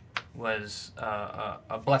 which was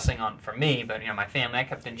a blessing for me. But you know, my family, I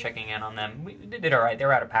kept checking in on them. They did all right. They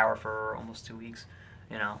were out of power for almost 2 weeks,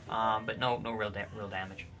 you know, but no real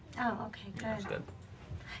damage. Oh, okay, good. It was good.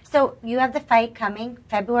 So you have the fight coming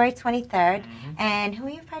February 23rd, and who are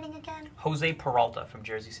you fighting again? Jose Peralta from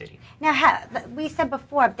Jersey City. Now, we said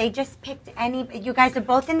before, they just picked you guys are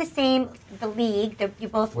both in the league. You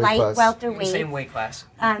both light welterweights. The same weight class.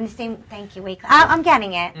 The same, thank you, weight class. I'm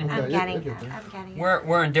getting it. I'm getting it.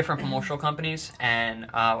 We're in different promotional companies, and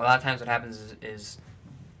a lot of times what happens is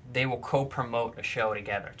they will co-promote a show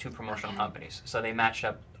together, 2 promotional companies. So they matched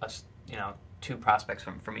up us, you know, 2 prospects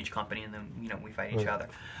from each company, and then you know we fight each other.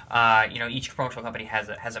 You know, each promotional company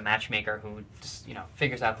has a matchmaker who just, you know,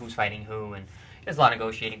 figures out who's fighting who, and there's a lot of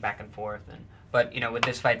negotiating back and forth. But you know, with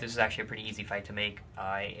this fight, this is actually a pretty easy fight to make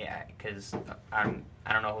because I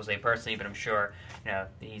don't know Jose personally, but I'm sure you know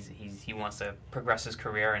he wants to progress his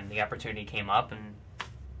career, and the opportunity came up, and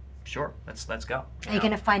sure, let's go. Are you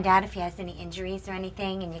going to find out if he has any injuries or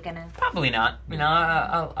anything, and you're going to... Probably not. You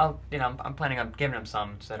know, I'm planning on giving him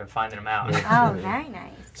some instead of finding him out. Oh, very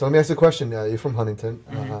nice. So let me ask you a question. You're from Huntington.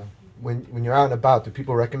 When you're out and about, do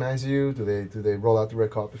people recognize you? Do they roll out the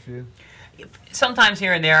red carpet for you? Sometimes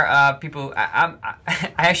here and there, people. I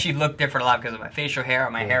actually look different a lot because of my facial hair or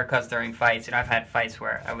my haircuts during fights. You know, I've had fights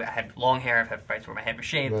where I had long hair. I've had fights where my head was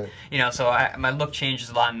shaved. Right. You know, so my look changes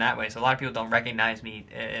a lot in that way. So a lot of people don't recognize me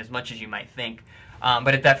as much as you might think.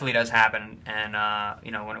 But it definitely does happen. And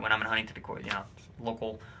you know, when I'm in Huntington, you know,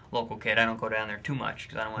 local kid, I don't go down there too much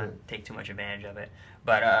because I don't want to take too much advantage of it.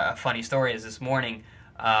 But a funny story is this morning.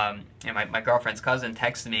 You know, my girlfriend's cousin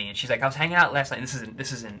texted me, and she's like, "I was hanging out last night." And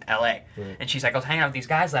this is in L.A. And she's like, "I was hanging out with these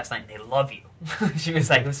guys last night, and they love you." She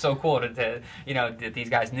was like, "It was so cool to you know that these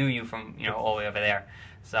guys knew you from you know all the way over there."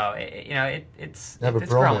 So you know it's you have a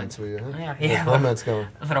bromance with you, huh? Yeah, bromance going.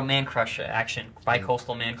 A little man crush action,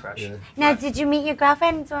 bi-coastal man crush. Yeah. Now, did you meet your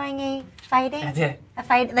girlfriend during a fighting? I did. A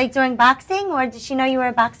fight like during boxing, or did she know you were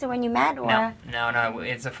a boxer when you met? Or No.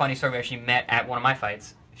 It's a funny story. We actually met at one of my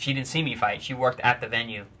fights. She didn't see me fight. She worked at the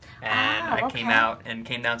venue, and I came out and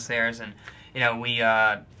came downstairs, and you know we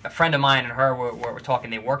a friend of mine and her were talking.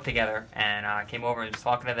 They worked together, and I came over and was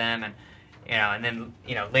talking to them, and you know, and then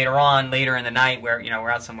you know later in the night, where you know we're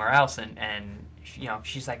out somewhere else, and you know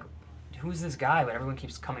she's like, "Who's this guy?" But everyone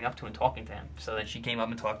keeps coming up to and talking to him. So then she came up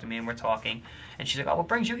and talked to me, and we're talking, and she's like, "Oh, what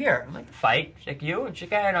brings you here?" I'm like, "The fight." She's like, "You?" And she's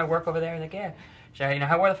like, "Yeah, and I work over there." I'm like, "Yeah." She's like,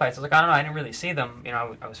 how were the fights? I was like, I don't know, I didn't really see them.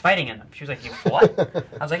 I was fighting in them. She was like, you fought? I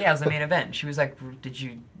was like, yeah, it was the main event. She was like, did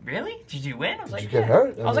you really? Did you win? I was like, Did you get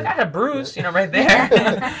hurt? I was like, I had a bruise, right there.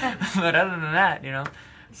 But other than that,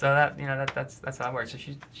 so that that's how it works. So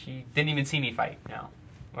she didn't even see me fight,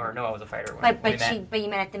 or know I was a fighter. But you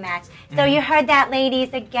met at the match. So you heard that,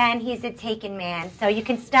 ladies. Again, he's a taken man. So you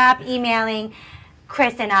can stop emailing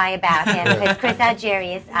Chris and I about him, because Chris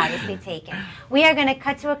Algieri is obviously taken. We are going to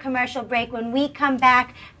cut to a commercial break. When we come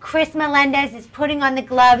back, Chris Melendez is putting on the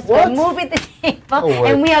gloves, we're moving the table,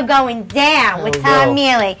 and we are going down with Tom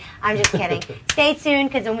Neely. I'm just kidding. Stay tuned,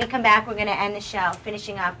 because when we come back, we're going to end the show,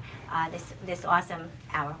 finishing up this awesome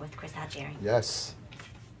hour with Chris Algieri. Yes.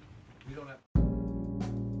 We don't have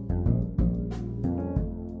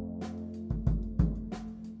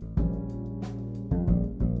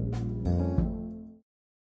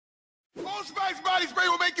Old Spice body spray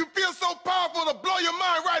will make you feel so powerful to blow your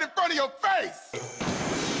mind right in front of your face.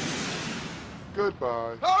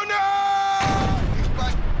 Goodbye. Oh no!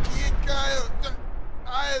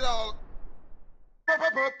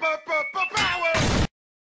 Power!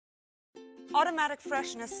 Automatic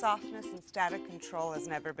freshness, softness, and static control has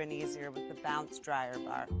never been easier with the Bounce Dryer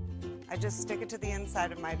Bar. I just stick it to the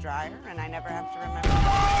inside of my dryer, and I never have to remember.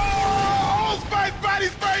 Oh, Old Spice body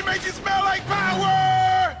spray makes you smell like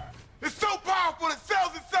power! It's so powerful it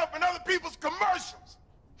sells itself in other people's commercials.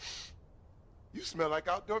 You smell like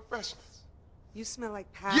outdoor freshness. You smell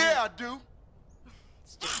like power. Yeah, I do.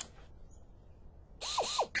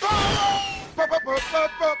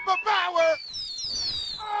 Power!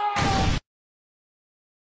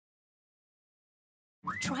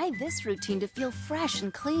 Try this routine to feel fresh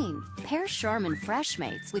and clean. Pair Charmin Fresh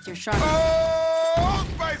Mates with your Charmin. Oh,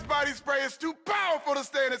 Spice body spray is too powerful to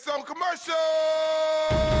stay in its own commercial.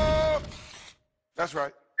 That's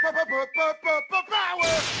right. Power!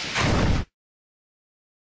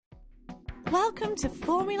 Welcome to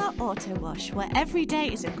Formula Auto Wash, where every day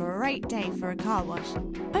is a great day for a car wash.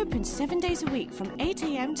 Open 7 days a week from 8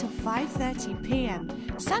 a.m. till 5:30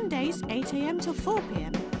 p.m. Sundays 8 a.m. till 4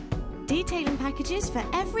 p.m. Detailing packages for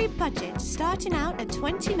every budget, starting out at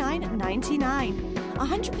 $29.99.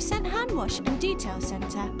 100% hand wash and detail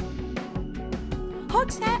centre.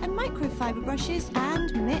 Hogshair and microfiber brushes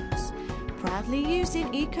and mitts. Proudly used in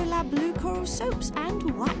Ecolab Blue Coral soaps and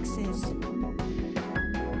waxes.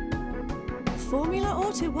 Formula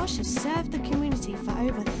Auto Wash has served the community for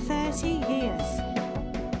over 30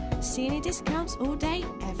 years. Senior discounts all day,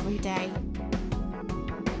 every day.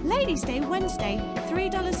 Ladies' Day Wednesday,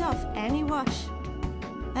 $3 off any wash.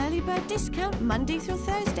 Early bird discount Monday through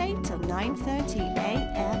Thursday till 9:30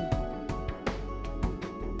 a.m.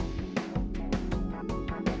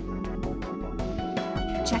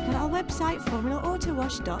 Check out our website,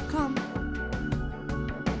 formulaautowash.com.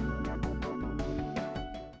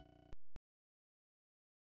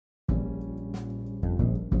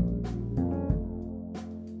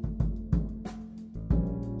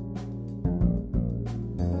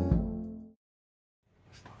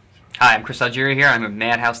 Hi, I'm Chris Algieri here. I'm at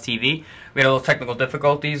Madhouse TV. We had a little technical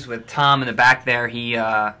difficulties with Tom in the back there. He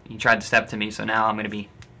tried to step to me, so now I'm going to be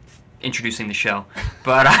introducing the show.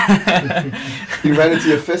 But you ran into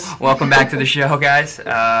your fist. Welcome back to the show, guys.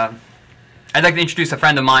 I'd like to introduce a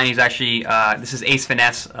friend of mine. He's actually this is Ace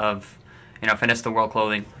Finesse of Finesse the World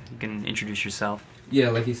Clothing. You can introduce yourself. Yeah,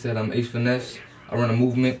 like he said, I'm Ace Finesse. I run a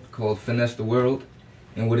movement called Finesse the World,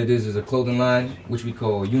 and what it is a clothing line which we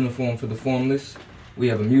call Uniform for the Formless. We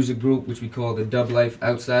have a music group which we call the Dub Life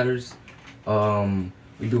Outsiders.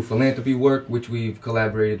 We do philanthropy work, which we've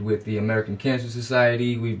collaborated with the American Cancer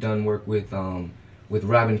Society. We've done work with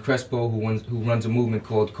Robin Crespo, who runs a movement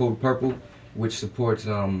called Code Purple, which supports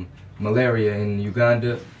malaria in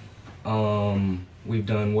Uganda. We've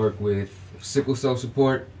done work with sickle cell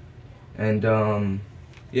support, and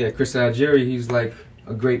yeah, Chris Algieri, he's like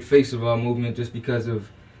a great face of our movement just because of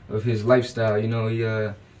his lifestyle.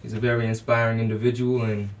 He's a very inspiring individual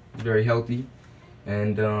and very healthy.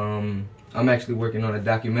 And I'm actually working on a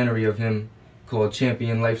documentary of him called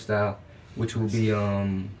Champion Lifestyle, which will be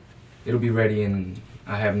it'll be ready, and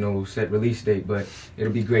I have no set release date, but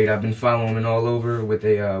it'll be great. I've been following him all over with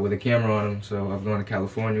a camera on him, so I've gone to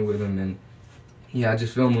California with him, and yeah, I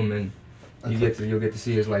just film him, and you'll get to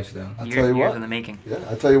see his lifestyle. I'll tell you what. Years in the making. Yeah,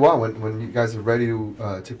 I'll tell you what. When you guys are ready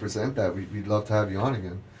to present that, we'd love to have you on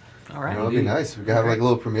again. All right. It'd be nice. We could have like a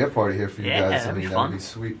little premiere party here for you guys. I mean, that'd be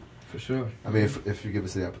sweet. For sure. I mean, if you give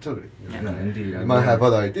us the opportunity. No, indeed. You might have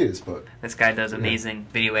other ideas, but this guy does amazing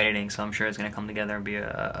video editing, so I'm sure it's going to come together and be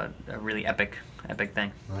a really epic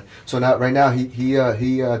thing. Right. So right now he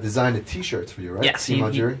designed the T-shirts for you, right? Yes, Team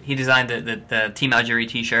Algieri? he designed the Team Algieri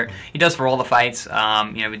T-shirt. He does for all the fights.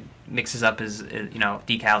 He mixes up his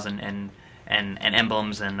decals and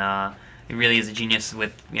emblems, and he really is a genius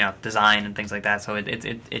with design and things like that. So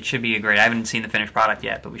it should be a great. I haven't seen the finished product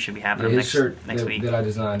yet, but we should be having it his next week. That I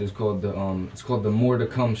designed is called the More to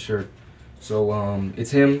Come shirt. So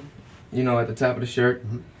it's him, at the top of the shirt,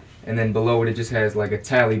 and then below it just has like a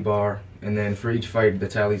tally bar, and then for each fight the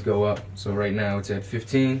tallies go up. So right now it's at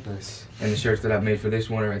 15, nice. And the shirts that I've made for this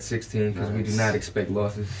one are at 16 because we do not expect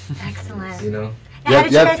losses. Excellent. You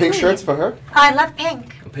have pink shirts for her? Oh, I love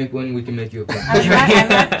pink. A pink one, we can make you a pink. I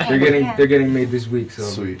love pink. They're getting made this week, so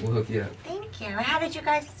Sweet. We'll hook you up. Thank you. How did you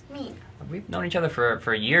guys meet? We've known each other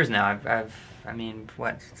for years now. I mean,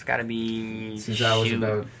 what? It's got to be since I was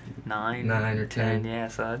about 9 or 10. Yeah,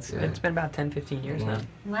 so it's been about 10, 15 years now.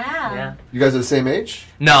 Wow. Yeah. You guys are the same age?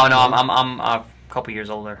 No, I'm a couple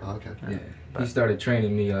years older. Oh, okay. Yeah. He started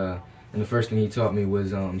training me, and the first thing he taught me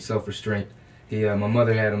was self-restraint. My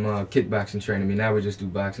mother had him kickboxing training me. Now we just do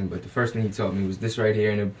boxing, but the first thing he taught me was this right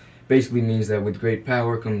here, and it basically means that with great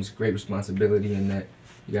power comes great responsibility, and that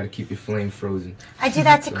you got to keep your flame frozen. I do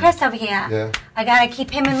that to Chris over here. Yeah. I got to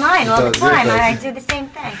keep him in line all the time. I do the same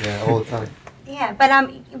thing. Yeah, all the time. Yeah, but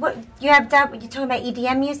what you have dub? You're talking about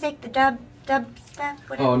EDM music, the dub stuff.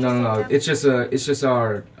 Oh no. It's just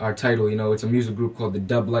our title. It's a music group called the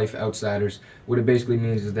Dub Life Outsiders. What it basically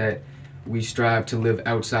means is that we strive to live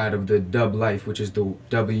outside of the dub life, which is the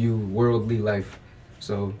W worldly life.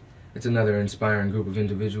 So it's another inspiring group of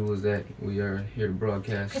individuals that we are here to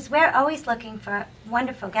broadcast. Because we're always looking for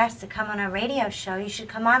wonderful guests to come on our radio show. You should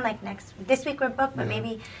come on this week we're booked, but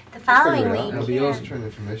maybe the following week. That'll be awesome. Training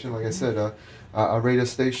information. Like I said, our radio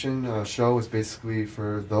station show is basically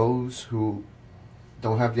for those who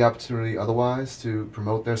don't have the opportunity otherwise to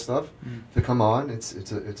promote their stuff to come on.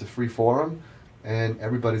 It's a free forum. And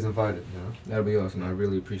everybody's invited, That'll be awesome. I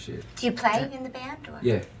really appreciate it. Do you play in the band? Or?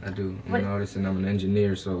 Yeah, I do. I'm an artist and I'm an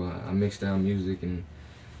engineer, so I mix down music and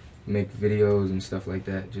make videos and stuff like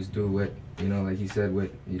that. Just do what, like he said, what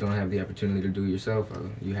you don't have the opportunity to do yourself.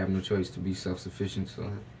 You have no choice to be self-sufficient. So.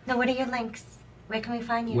 Now, what are your links? Where can we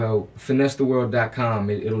find you? Well, finessetheworld.com.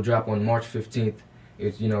 It'll drop on March 15th.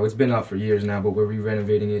 It's been up for years now, but we're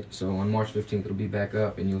re-renovating it. So on March 15th, it'll be back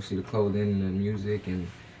up, and you'll see the clothing and music and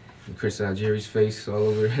Chris Algieri's face all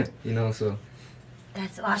over, so.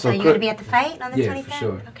 That's awesome. So you're going to be at the fight on the 23rd? Yeah, for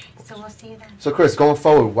sure. Okay, so we'll see you then. So Chris, going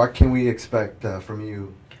forward, what can we expect from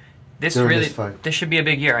you during this fight? This should be a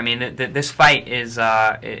big year. I mean, this fight is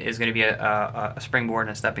going to be a springboard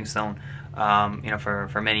and a stepping stone,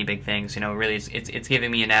 for many big things. Really, it's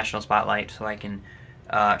giving me a national spotlight so I can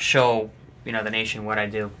show the nation what I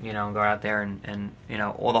do. Go out there and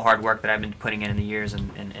all the hard work that I've been putting in the years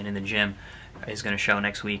and in the gym is going to show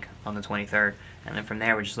next week on the 23rd, and then from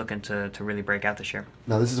there we're just looking to really break out this year.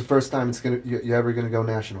 Now this is the first time you're ever going to go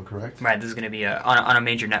national, correct? Right. This is going to be on a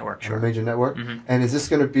major network. Sure. On a major network. And is this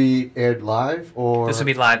going to be aired live or? This will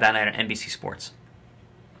be live that night on NBC Sports.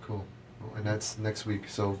 Cool. And that's next week.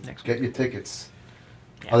 So get your tickets.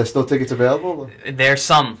 Yeah. Are there still tickets available? There's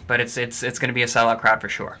some, but it's going to be a sellout crowd for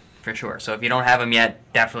sure. For sure. So if you don't have them yet,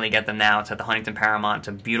 definitely get them now. It's at the Huntington Paramount. It's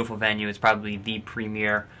a beautiful venue. It's probably the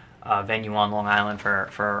premier venue on Long Island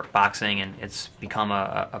for boxing, and it's become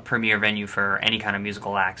a premier venue for any kind of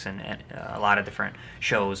musical acts and a lot of different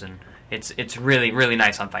shows, and it's really, really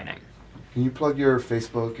nice on fight night. Can you plug your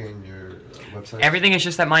Facebook and your website? Everything is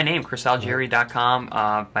just at my name, chrisalgieri.com.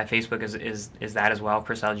 My Facebook is that as well,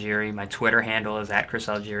 Chris Algieri. My Twitter handle is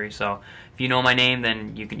 @ChrisAlgieri. So if you know my name,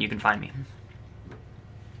 then you can find me.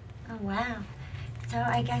 Oh wow! So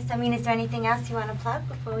I guess is there anything else you want to plug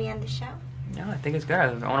before we end the show? No, I think it's good.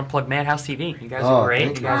 I want to plug Madhouse TV. You guys are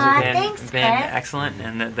great. You guys have been excellent,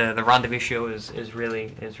 and the Rendezvous show is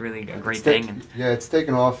really a great thing. Yeah, it's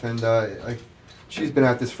taken off, and she's been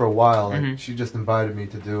at this for a while, and she just invited me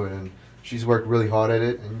to do it, and she's worked really hard at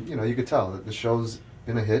it, and you could tell that the show's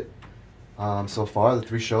been a hit so far. The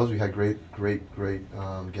 3 shows we had great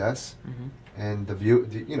guests, and the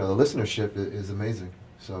listenership is amazing.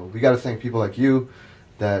 So we got to thank people like you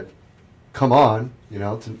that come on,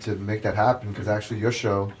 to make that happen, because actually your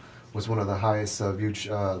show was one of the highest viewed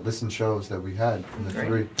listened shows that we had from the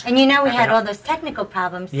 3. And we had all those technical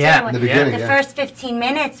problems too. In the beginning, the first 15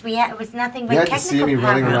 minutes, it was nothing but technical problems. You had to see me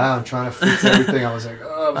running around trying to fix everything. I was like,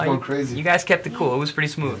 I was going crazy. You guys kept it cool. It was pretty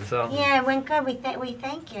smooth. So yeah, it went good. We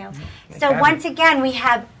thank you. So once again, we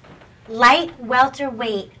have light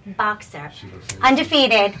welterweight boxer,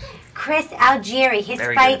 undefeated, Chris Algieri. His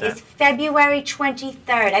fight is February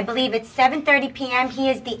 23rd. I believe it's 7:30 p.m. He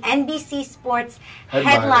is the NBC Sports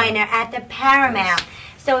headliner at the Paramount.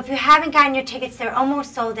 So if you haven't gotten your tickets, they're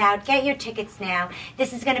almost sold out. Get your tickets now.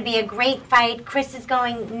 This is going to be a great fight. Chris is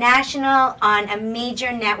going national on a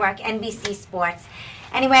major network, NBC Sports.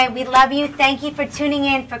 Anyway, we love you. Thank you for tuning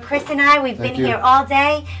in. For Chris and I, we've been here all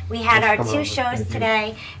day. We had our 2 shows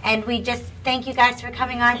today, and we just thank you guys for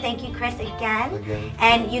coming on. Thank you, Chris, again.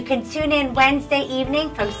 And you can tune in Wednesday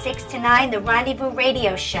evening from 6 to 9. The Rendezvous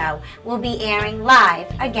Radio Show will be airing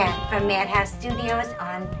live again from Madhouse Studios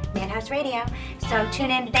on Madhouse Radio. So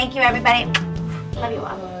tune in. Thank you, everybody. Love you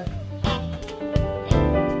all.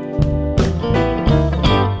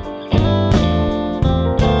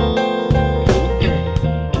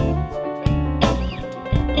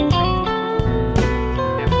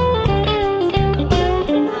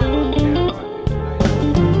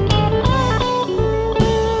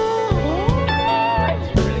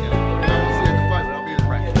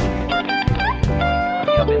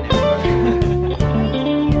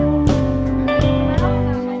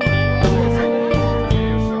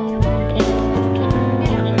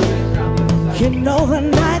 You know the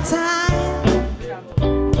night time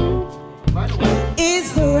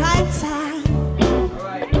is the right time.